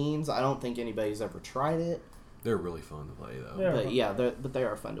any means. I don't think anybody's ever tried it. They're really fun to play though. Yeah. But yeah, they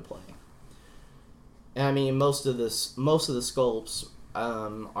are fun to play. And I mean, most of the sculpts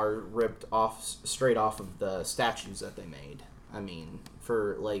are ripped off straight off of the statues that they made. I mean,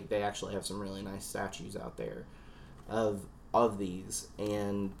 for like they actually have some really nice statues out there of these,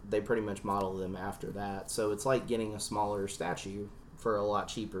 and they pretty much model them after that. So it's like getting a smaller statue for a lot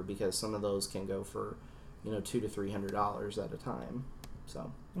cheaper because some of those can go for $200 to $300 at a time.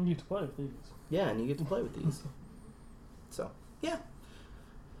 So you get to play with these. yeah, and you get to play with these. So, yeah.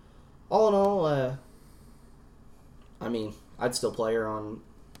 All in all, I mean, I'd still play her on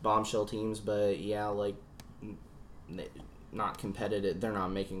Bombshell teams, but yeah, like, not competitive. They're not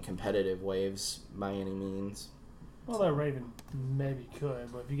making competitive waves by any means. Well, that Raven maybe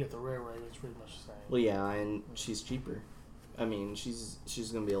could, but if you get the Rare Raven, it's pretty much the same. Well, yeah, and she's cheaper. I mean, she's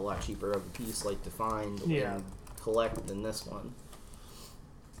going to be a lot cheaper of a piece, like, to find and collect than this one.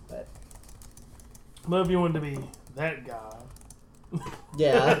 But But if you wanted to be that guy,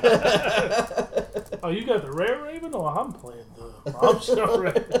 yeah. oh, you got the Rare Raven? Oh, I'm playing the Bombshell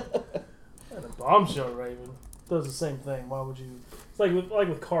Raven. And the Bombshell Raven does the same thing. Why would you? It's like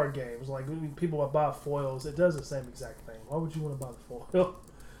with card games. Like when people buy foils, it does the same exact thing. Why would you want to buy the foil?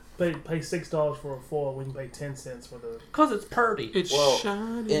 Pay $6 for a foil when you pay 10 cents for the. Because it's purty. It's Well,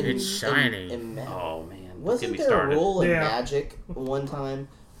 shiny. It's shiny. Oh man, get Wasn't me there started. a rule in Yeah. Magic one time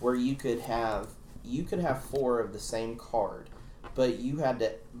where you could have 4 of the same card, but you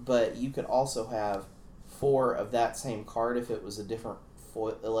could also have 4 of that same card if it was a different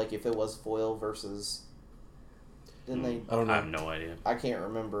foil, like if it was foil versus. Didn't they? I don't I have know. no idea. I can't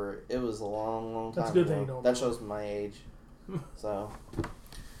remember. It was a long time That's a good ago. thing you don't That remember. shows my age. So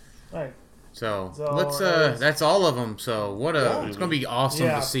Right, So So, let's. That's all of them. So what a. Yeah. It's gonna be awesome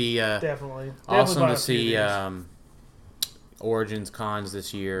Yeah. to see. definitely. Awesome buy to a few see of these. Origins cons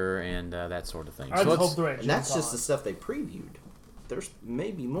this year and that sort of thing. I So just let's- hope they're at and that's Gen just Con. the stuff they previewed. There's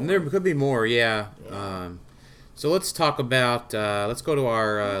maybe more. There could be more, yeah. Yeah. So let's talk about. Let's go to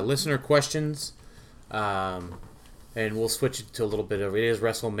our listener questions, and we'll switch it to a little bit of. It is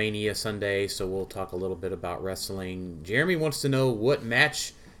WrestleMania Sunday, so we'll talk a little bit about wrestling. Jeremy wants to know what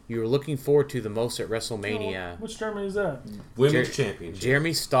match you're looking forward to the most at WrestleMania. Which Germany is that? Women's Championship.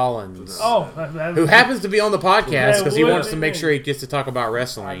 Jeremy Stallings, Oh, who happens to be on the podcast because he Yeah, wants to make sure he gets to talk about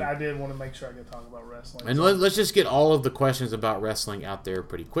wrestling. I did want to make sure I could talk about wrestling. And let's just get all of the questions about wrestling out there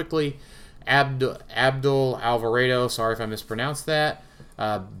pretty quickly. Abdul Alvarado, sorry if I mispronounced that.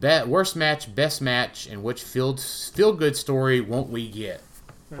 Worst match, best match, and which feel good story won't we get?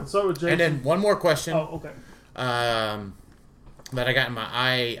 And so with Jason. And then one more question Oh, okay. that I got in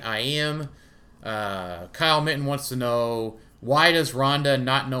my IM. Kyle Minton wants to know, why does Ronda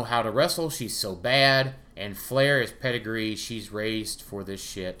not know how to wrestle? She's so bad. And Flair is pedigree. She's raised for this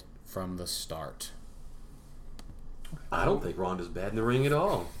shit from the start. I don't think Ronda's bad in the ring at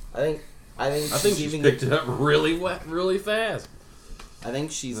all. I think She's even picked it up really fast. I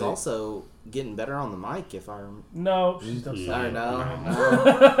think she's Right. also getting better on the mic. If I remember. No, she does I don't know.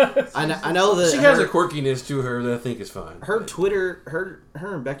 not. I know that She has a quirkiness to her that I think is fine. her Twitter, her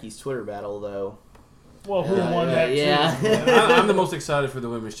and Becky's Twitter battle though. Well, who won that? Yeah. too? I'm the most excited for the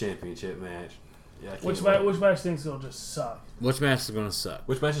Women's Championship match. Yeah, I can't Which wait. match thinks it'll just suck? Which match is gonna suck?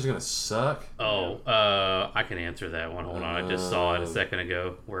 Which match is gonna suck? Oh, I can answer that one. Hold on, I just saw it a second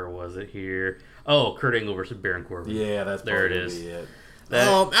ago. Where was it here? Oh, Kurt Angle versus Baron Corbin. Yeah, that's There it probably is. It.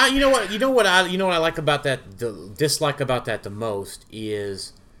 You know what I like about that. The dislike about that the most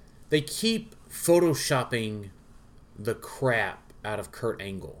is they keep photoshopping the crap out of Kurt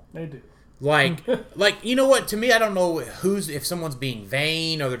Angle. They do. Like you know what? To me, I don't know if someone's being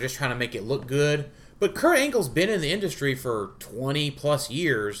vain or they're just trying to make it look good. But Kurt Angle's been in the industry for 20 plus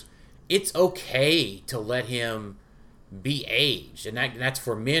years. It's okay to let him be aged, and that's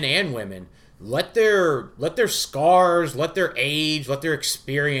for men and women. Let their scars, let their age, let their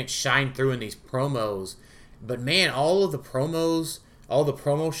experience shine through in these promos. But man, all the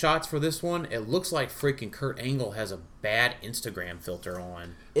promo shots for this one, it looks like freaking Kurt Angle has a bad Instagram filter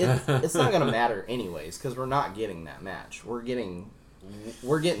on. It's not gonna matter anyways because we're not getting that match. We're getting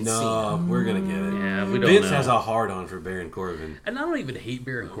No, we're gonna get it. Yeah, we don't Vince know. has a hard on for Baron Corbin. And I don't even hate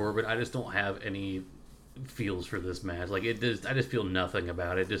Baron Corbin. I just don't have any feels for this match. Like I just feel nothing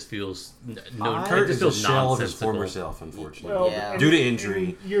about it. It just feels Kurt it just is a feels shell of his nonsensical. former self, unfortunately. Well, Yeah. and- Due to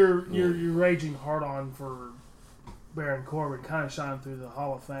injury. and you're raging hard on for Baron Corbin, kind of shining through the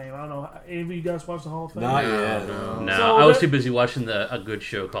Hall of Fame. I don't know. Any of you guys watch the Hall of Fame? Not yet. No, So I was that- too busy watching a good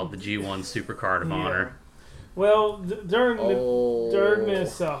show called the G1 Supercard of Yeah. Honor. Well, during Oh.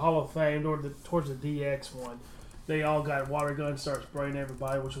 this Hall of Fame, towards the DX one, they all got water guns, start spraying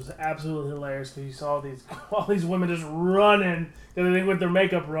everybody, which was absolutely hilarious because you saw all these women just running because they with their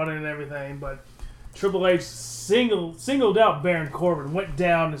makeup running and everything. But Triple H singled out Baron Corbin, went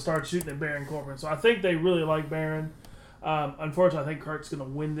down and started shooting at Baron Corbin. So I think they really like Baron. Unfortunately, I think Kurt's going to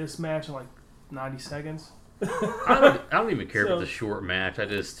win this match in like 90 seconds. I don't even care So- about the short match.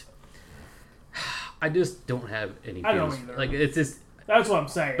 I just don't have any I don't feels. either. Like it's just That's what I'm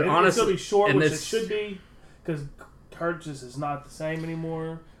saying. But It's honestly- going to be short, and which it this- should be, because Kurt just is not the same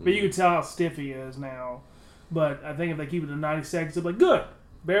anymore. But you can tell how stiff he is now. But I think if they keep it to 90 seconds, they'll be like, good.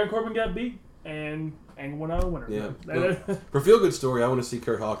 Baron Corbin got beat, and Angle went out a winner. Yeah. No, For a feel good story, I want to see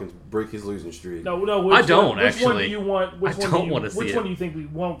Kurt Hawkins break his losing streak. which I don't, Which one do actually. you want? Which I one don't do you, wanna see Which it. one do you think we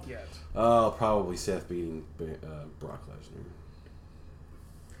won't get? Probably Seth beating Brock Lesnar.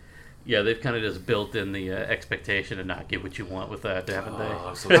 yeah, they've kind of just built in the expectation to not get what you want with that, haven't they? Oh,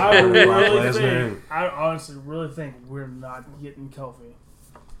 I'm so I tired of Brock really Lesnar. think. I honestly really think we're not getting Kofi.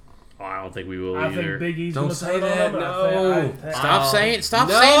 Oh, I don't think we will I either. think Big E's Don't gonna say turn on that, him, and no. I think- Stop saying No. saying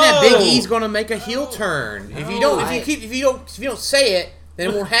that Big E's going to make a heel turn. If you don't say it, then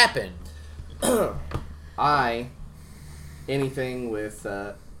it won't happen. Anything with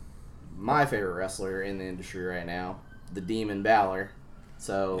my favorite wrestler in the industry right now, the Demon Balor.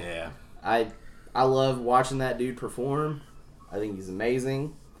 So Yeah. I love watching that dude perform. I think he's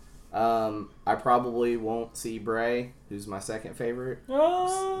amazing. I probably won't see Bray, who's my second favorite,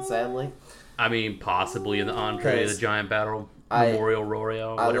 sadly. I mean, possibly in the Andre the 'Cause Giant Battle I- Memorial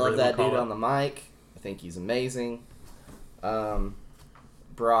Royale. I Whatever love they that call dude it. on the mic. I think he's amazing.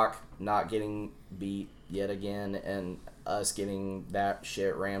 Brock not getting beat yet again, and us getting that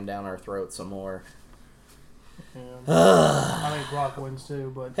shit rammed down our throat some more. I think Brock wins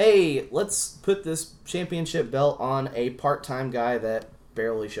too, but Hey, let's put this championship belt on a part-time guy that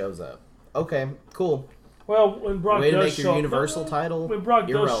barely shows up. Okay, cool. well, when Brock Way to does make show your up, universal title when Brock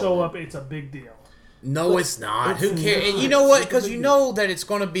does show irrelevant. up, it's a big deal. No, it's not. Who it's cares? not. You know what? It's a Because big you deal. know that it's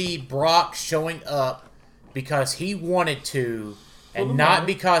going to be Brock showing up because he wanted to, and the not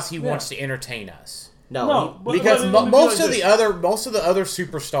money. because he Yeah. wants to entertain us. No, No, but Because let me most tell of you the this. other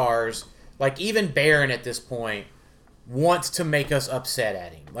superstars, like even Baron at this point, wants to make us upset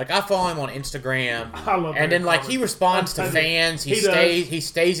at him. Like I follow him on Instagram, I love and then Baron like Corbin. he responds to I do. fans. He He does.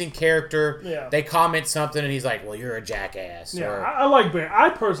 stays in character. Yeah. They comment something, and he's like, "Well, you're a jackass," Yeah, or, I like Baron. I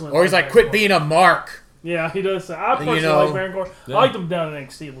personally, or he's like, Baron "Quit Corbin. being a mark." Yeah, he does. I personally know, like Baron Corbin. I liked him down in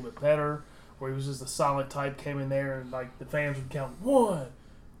NXT a little bit better, where he was just a solid type, came in there and like the fans would count 1,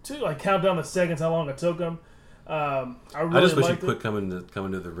 2, like count down the seconds how long it took him. I really I just wish he liked quit it. coming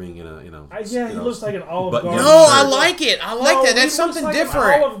to the ring in a Yeah, he looks like an Olive button Garden. down No, shirt. I like it. I like No, that. he That's looks something like an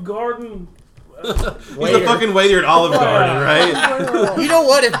different. Olive Garden. He's a fucking waiter at Olive Garden, right? You know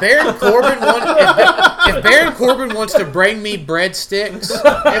what? If Baron Corbin wants to bring me breadsticks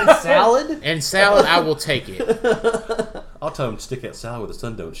and salad. and salad, I will take it. I'll tell him to stick that salad where the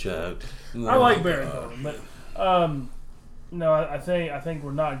sun don't shine. I like Baron Corbin, but no, I think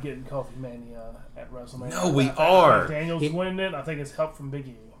we're not getting Kofi Mania at WrestleMania. No, we I think are. Daniel's winning it. I think it's help from Big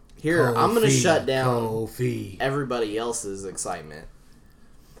E. Here, I'm going to shut down Kofi. everybody else's excitement.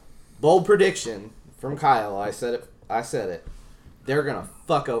 Bold prediction from Kyle. I said it. they're gonna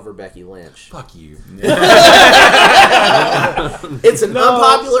fuck over Becky Lynch. Fuck you. It's an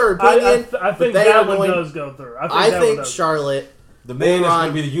unpopular opinion. I think they that are one going- does go through. I that one think does. Charlotte. The man is Ron- going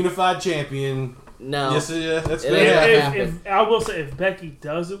to be the unified champion. No, Yes, yeah, that's It good. ain't gonna If, happen. I will say, if Becky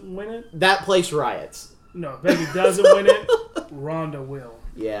doesn't win it, that place riots. no, if Becky doesn't win it, Ronda will.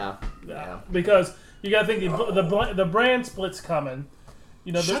 Yeah, yeah. Because you got to think the brand split's coming.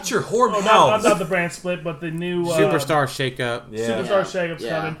 You know, Shut your whore oh, mouth. not the brand split, but the new Superstar shakeup. Yeah. Superstar Shakeup's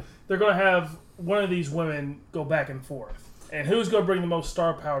Yeah. coming. They're going to have one of these women go back and forth. And who's going to bring the most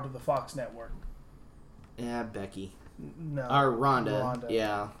star power to the Fox network? Yeah, Becky. No. Or Ronda.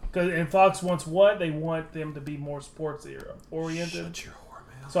 Yeah. And Fox wants what? They want them to be more sports oriented. Shut your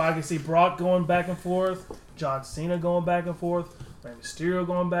whore mouth. So I can see Brock going back and forth, John Cena going back and forth, Rey Mysterio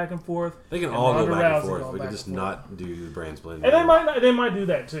going back and forth. They can and all Ronda go back Rousey and forth. going We back can just and forth. not do the brand split. And they might do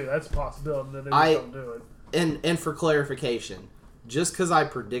that too. That's a possibility that they just don't do it. And for clarification, just because I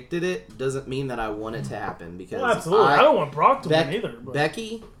predicted it doesn't mean that I want it to happen. Because Well, absolutely. I don't want Brock to win either. But.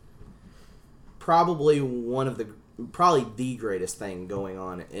 Becky, probably the greatest thing going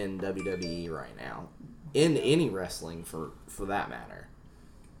on in WWE right now, in any wrestling for that matter.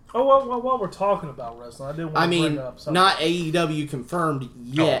 Oh, well, while we're talking about wrestling, I did want to I bring mean, up something. not AEW confirmed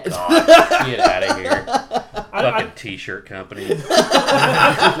yet. Oh, God. Get out of here. I- Fucking t-shirt company.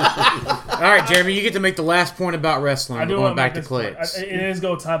 All right, Jeremy, you get to make the last point about wrestling. I We're do going want back make to this point. clicks. It is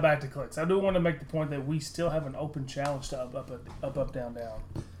going to tie back to clicks. I do want to make the point that we still have an open challenge to up, down, down.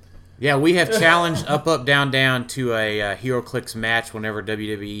 Yeah, we have challenged up, down, down to a Hero Clicks match whenever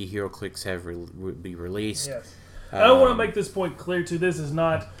WWE Hero Clicks have be released. Yes. And I want to make this point clear too. This is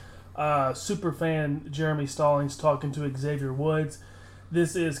not super fan Jeremy Stallings talking to Xavier Woods.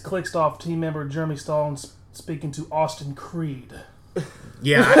 This is Clickstoff team member Jeremy Stallings speaking to Austin Creed.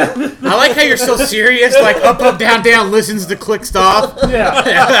 Yeah, I like how you're so serious. Like up, down, down listens to Clickstop.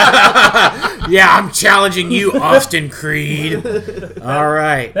 Yeah, Yeah, I'm challenging you, Austin Creed. All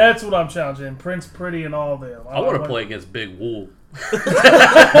right. that's what I'm challenging. Prince Pretty and all them. I want to play against Big Wool.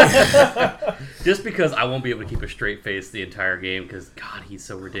 Just because I won't be able to keep a straight face the entire game because, God, he's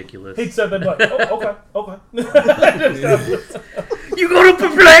so ridiculous. He said that, but okay. You go to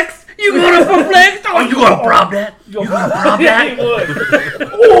Perplex? You go to Perplex? Oh, you gonna prob that? You gonna prob Yeah, he that? would.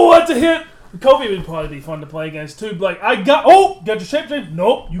 Oh, that's a hit. Kobe would probably be fun to play against too. Like got your shape change.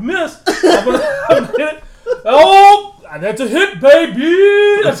 Nope, you missed. I'm gonna hit it. Oh, that's a hit,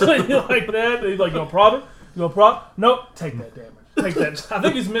 baby. That's what he like that. He's like, you gonna prob it? You gonna prob? Nope. Take that damage. Take that. I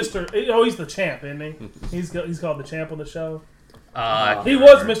think he's Mr. Oh, he's the champ, isn't he? He's called the champ on the show. He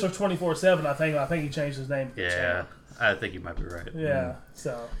was Mr. 24/7. I think he changed his name. To Yeah, champ. I think you might be right. Yeah.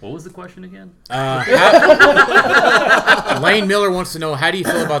 So. What was the question again? Lane Miller wants to know, how do you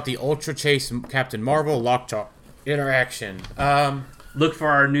feel about the Ultra Chase Captain Marvel Lockjaw interaction? Look for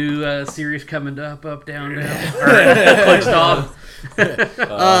our new series coming up, down, down. Or Click Stop.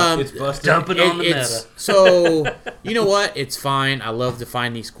 It's busted. Dumping on the It's meta. so, you know what? It's fine. I love to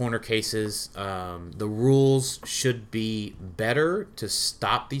find these corner cases. The rules should be better to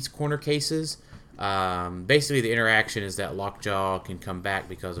stop these corner cases. Basically, the interaction is that Lockjaw can come back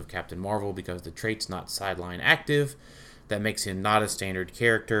because of Captain Marvel, because the trait's not sideline active. That makes him not a standard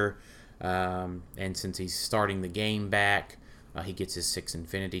character. And since he's starting the game back, he gets his 6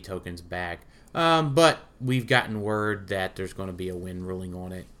 Infinity tokens back. But we've gotten word that there's going to be a win ruling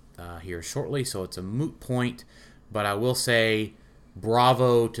on it here shortly, so it's a moot point. But I will say,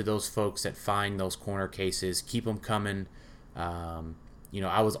 bravo to those folks that find those corner cases. Keep them coming.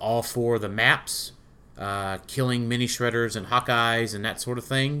 I was all for the maps, killing mini shredders and Hawkeyes and that sort of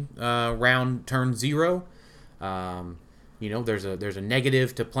thing around turn 0. There's a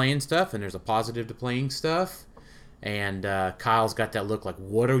negative to playing stuff and there's a positive to playing stuff. And Kyle's got that look like,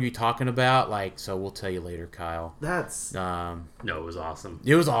 what are you talking about? So we'll tell you later, Kyle. That's No, it was awesome.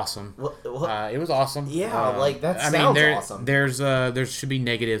 It was awesome. what, It was awesome. Yeah, that sounds awesome. There should be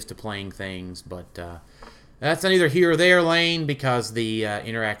negatives to playing things, but that's neither here or there, Lane, because the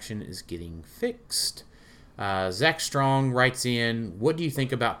interaction is getting fixed. Zach Strong writes in, what do you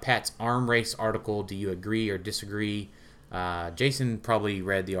think about Pat's arm race article? Do you agree or disagree? Jason probably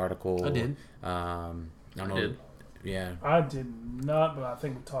read the article. I did. I don't know. did. Yeah. I did not, but I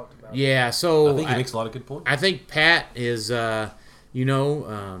think we talked about it. Yeah, so I think he makes a lot of good points. I think Pat is, I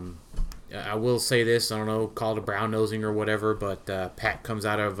will say this, I don't know, call it a brown nosing or whatever, but Pat comes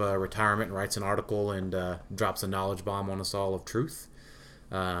out of retirement and writes an article and drops a knowledge bomb on us all of truth.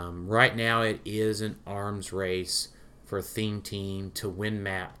 Right now it is an arms race for a theme team to win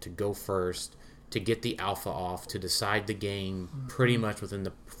map, to go first, to get the alpha off, to decide the game pretty much within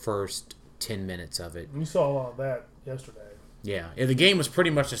the first 10 minutes of it. You saw a lot of that yesterday. Yeah, the game was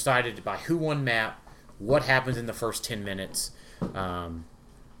pretty much decided by who won map, what happens in the first 10 minutes,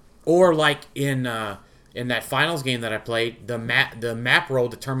 or like in that finals game that I played, the map roll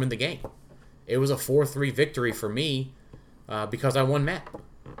determined the game. It was a 4-3 victory for me because I won map,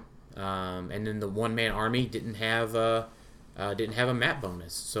 and then the one-man army didn't have a map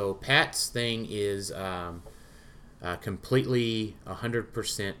bonus. So Pat's thing is completely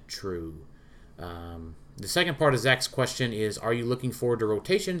 100% true. The second part of Zach's question is, are you looking forward to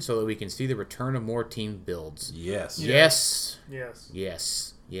rotation so that we can see the return of more team builds? Yes. Yes. Yes.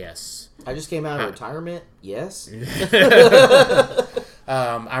 Yes. Yes. I just came out of retirement. Yes.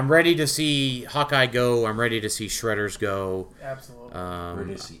 I'm ready to see Hawkeye go. I'm ready to see Shredders go. Absolutely. We're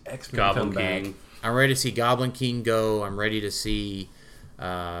going to see X-Men Goblin come back. King. I'm ready to see Goblin King go. I'm ready to see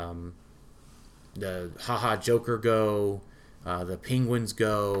the Joker go. The Penguins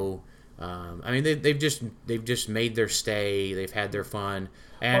go. I mean, they've just made their stay. They've had their fun,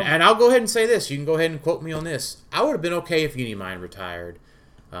 and I'll go ahead and say this. You can go ahead and quote me on this. I would have been okay if Unimind retired.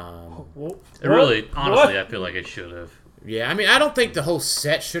 It really, honestly, I feel like it should have. Yeah, I mean, I don't think the whole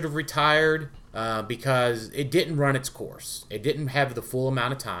set should have retired because it didn't run its course. It didn't have the full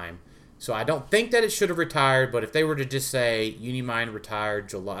amount of time, so I don't think that it should have retired. But if they were to just say Unimind retired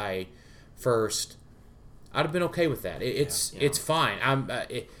July 1st, I'd have been okay with that. It's fine.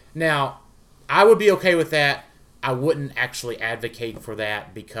 Now, I would be okay with that. I wouldn't actually advocate for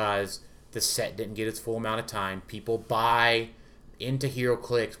that because the set didn't get its full amount of time. People buy into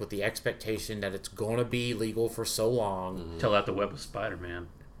HeroClix with the expectation that it's going to be legal for so long. Tell out the Web of Spider-Man.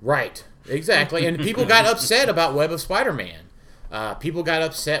 Right. Exactly. And people got upset about Web of Spider-Man. People got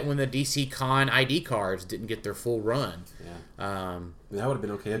upset when the DC Con ID cards didn't get their full run. Yeah. That would have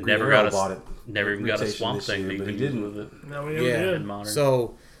been okay. Never even got a Swamp Thing but he to didn't. use with it. No, we never Yeah. did. In Modern.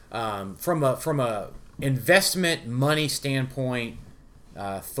 So, from a investment money standpoint,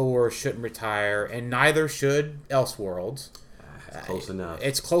 Thor shouldn't retire, and neither should Elseworlds. It's close enough.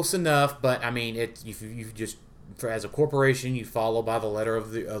 It's close enough, but I mean, you just as a corporation, you follow by the letter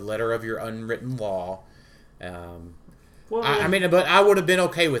of your unwritten law. Well, I mean, but I would have been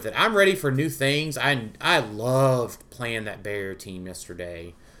okay with it. I'm ready for new things. I loved playing that barrier team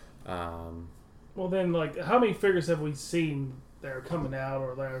yesterday. well, then, like, how many figures have we seen that are coming out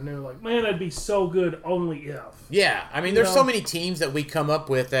or that are new? Like, man, that'd be so good only if. Yeah, I mean, there's You so know? many teams that we come up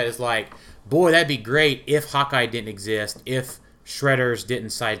with that is like, boy, that'd be great if Hawkeye didn't exist, if Shredders didn't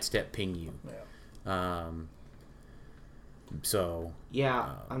sidestep ping you. Yeah. So Yeah,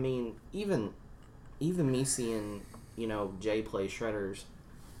 I mean, even me seeing, Jay play Shredders,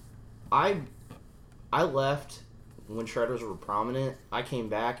 I left when Shredders were prominent. I came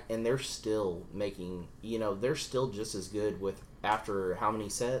back and they're still making, they're still just as good with after how many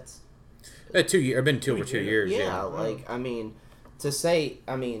sets? 2 years, been over 2 years. Yeah, like, I mean, to say,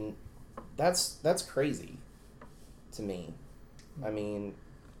 I mean, that's crazy to me. I mean,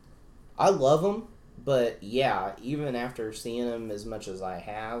 I love them, but yeah, even after seeing them as much as I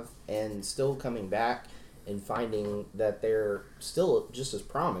have and still coming back and finding that they're still just as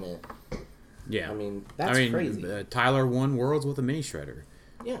prominent, Yeah, I mean, that's crazy. Tyler won Worlds with a mini shredder.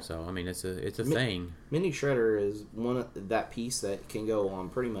 Yeah. So I mean, it's a thing. Mini Shredder is that piece that can go on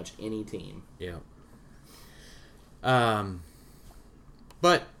pretty much any team. Yeah.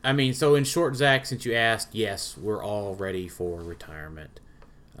 But I mean, so in short, Zach, since you asked, yes, we're all ready for retirement.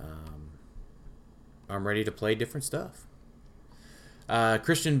 I'm ready to play different stuff.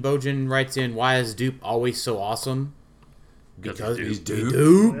 Christian Bojan writes in, why is Dupe always so awesome? Because he's he's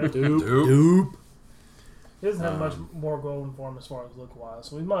Dupe. Dupe. He doesn't have much more going for him as far as look-wise,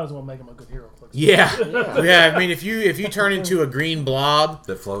 so we might as well make him a good hero. Yeah. Yeah. I mean, if you turn into a green blob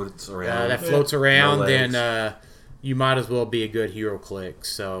That floats around. that floats around, No legs. then you might as well be a good hero click.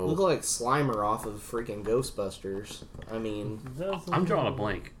 So Look like Slimer off of freaking Ghostbusters. I mean, I'm drawing a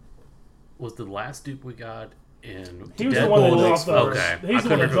blank. Was the last dupe we got in He was the Deadpool? one that Deadpool dropped the. Okay. He's I the one couldn't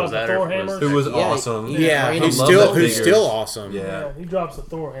that remember if it dropped was the that Thor or if it was- hammers. It was Yeah, awesome. yeah, I he's love still those he's figures. still awesome. Yeah. He drops the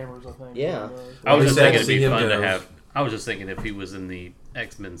Thor hammers, I think. Yeah. I was just Sad thinking to it'd see be him fun to go. have. I was just thinking if he was in the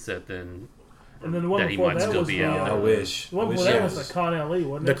X-Men set, then And then the one that he before might that still was be the, out. I wish. The one I wish before that he was the Con Ali,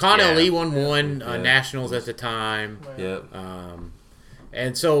 wasn't The it? Con Yeah. Ali one won Yeah. nationals at the time. Yep.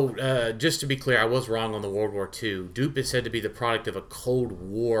 And so, just to be clear, I was wrong on the World War II. Dupe is said to be the product of a Cold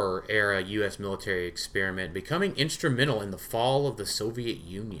War era U.S. military experiment, becoming instrumental in the fall of the Soviet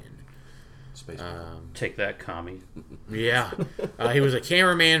Union. Space. take that, commie. Yeah, he was a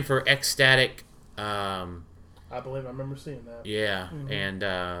cameraman for Ecstatic. I believe I remember seeing that. Yeah, and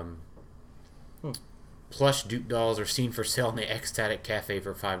plush Duke dolls are seen for sale in the Ecstatic Cafe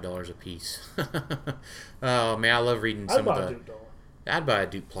for $5 a piece. Oh man, I love reading I'd some buy of a the. Duke doll. I'd buy a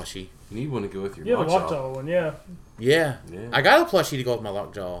Duke plushie. You need one to go with your You have a Lockjaw. Lockjaw one, yeah. Yeah. Yeah. I got a plushie to go with my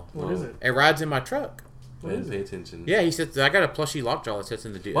Lockjaw. What is it? It rides in my truck. What Man, is pay it? attention. Yeah, he sits. I got a plushie Lockjaw that sits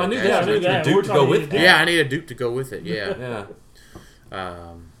in the Duke. Well, I knew Yeah, that. I knew You that. need a Duke We're to go talking with Duke. that. Yeah, I need a Duke to go with it. Yeah.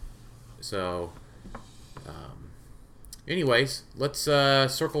 Yeah. So, anyways, let's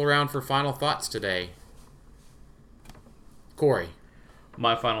circle around for final thoughts today. Corey.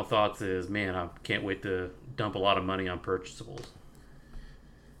 My final thoughts is, man, I can't wait to dump a lot of money on purchasables.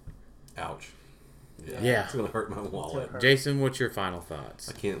 Ouch. Yeah. It's going to hurt my wallet. hurt. Jason, what's your final thoughts?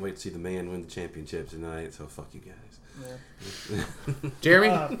 I can't wait to see the man win the championship tonight, so fuck you guys. Yeah. Jeremy?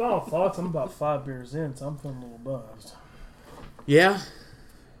 Final thoughts. I'm about 5 beers in, so I'm feeling a little buzzed. Yeah.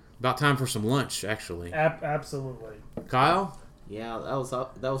 About time for some lunch, actually. Absolutely. Kyle? Yeah,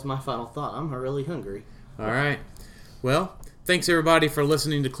 that was my final thought. I'm really hungry. All right. Well, thanks everybody for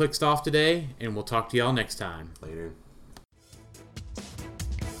listening to Clickstuff today, and we'll talk to y'all next time. Later.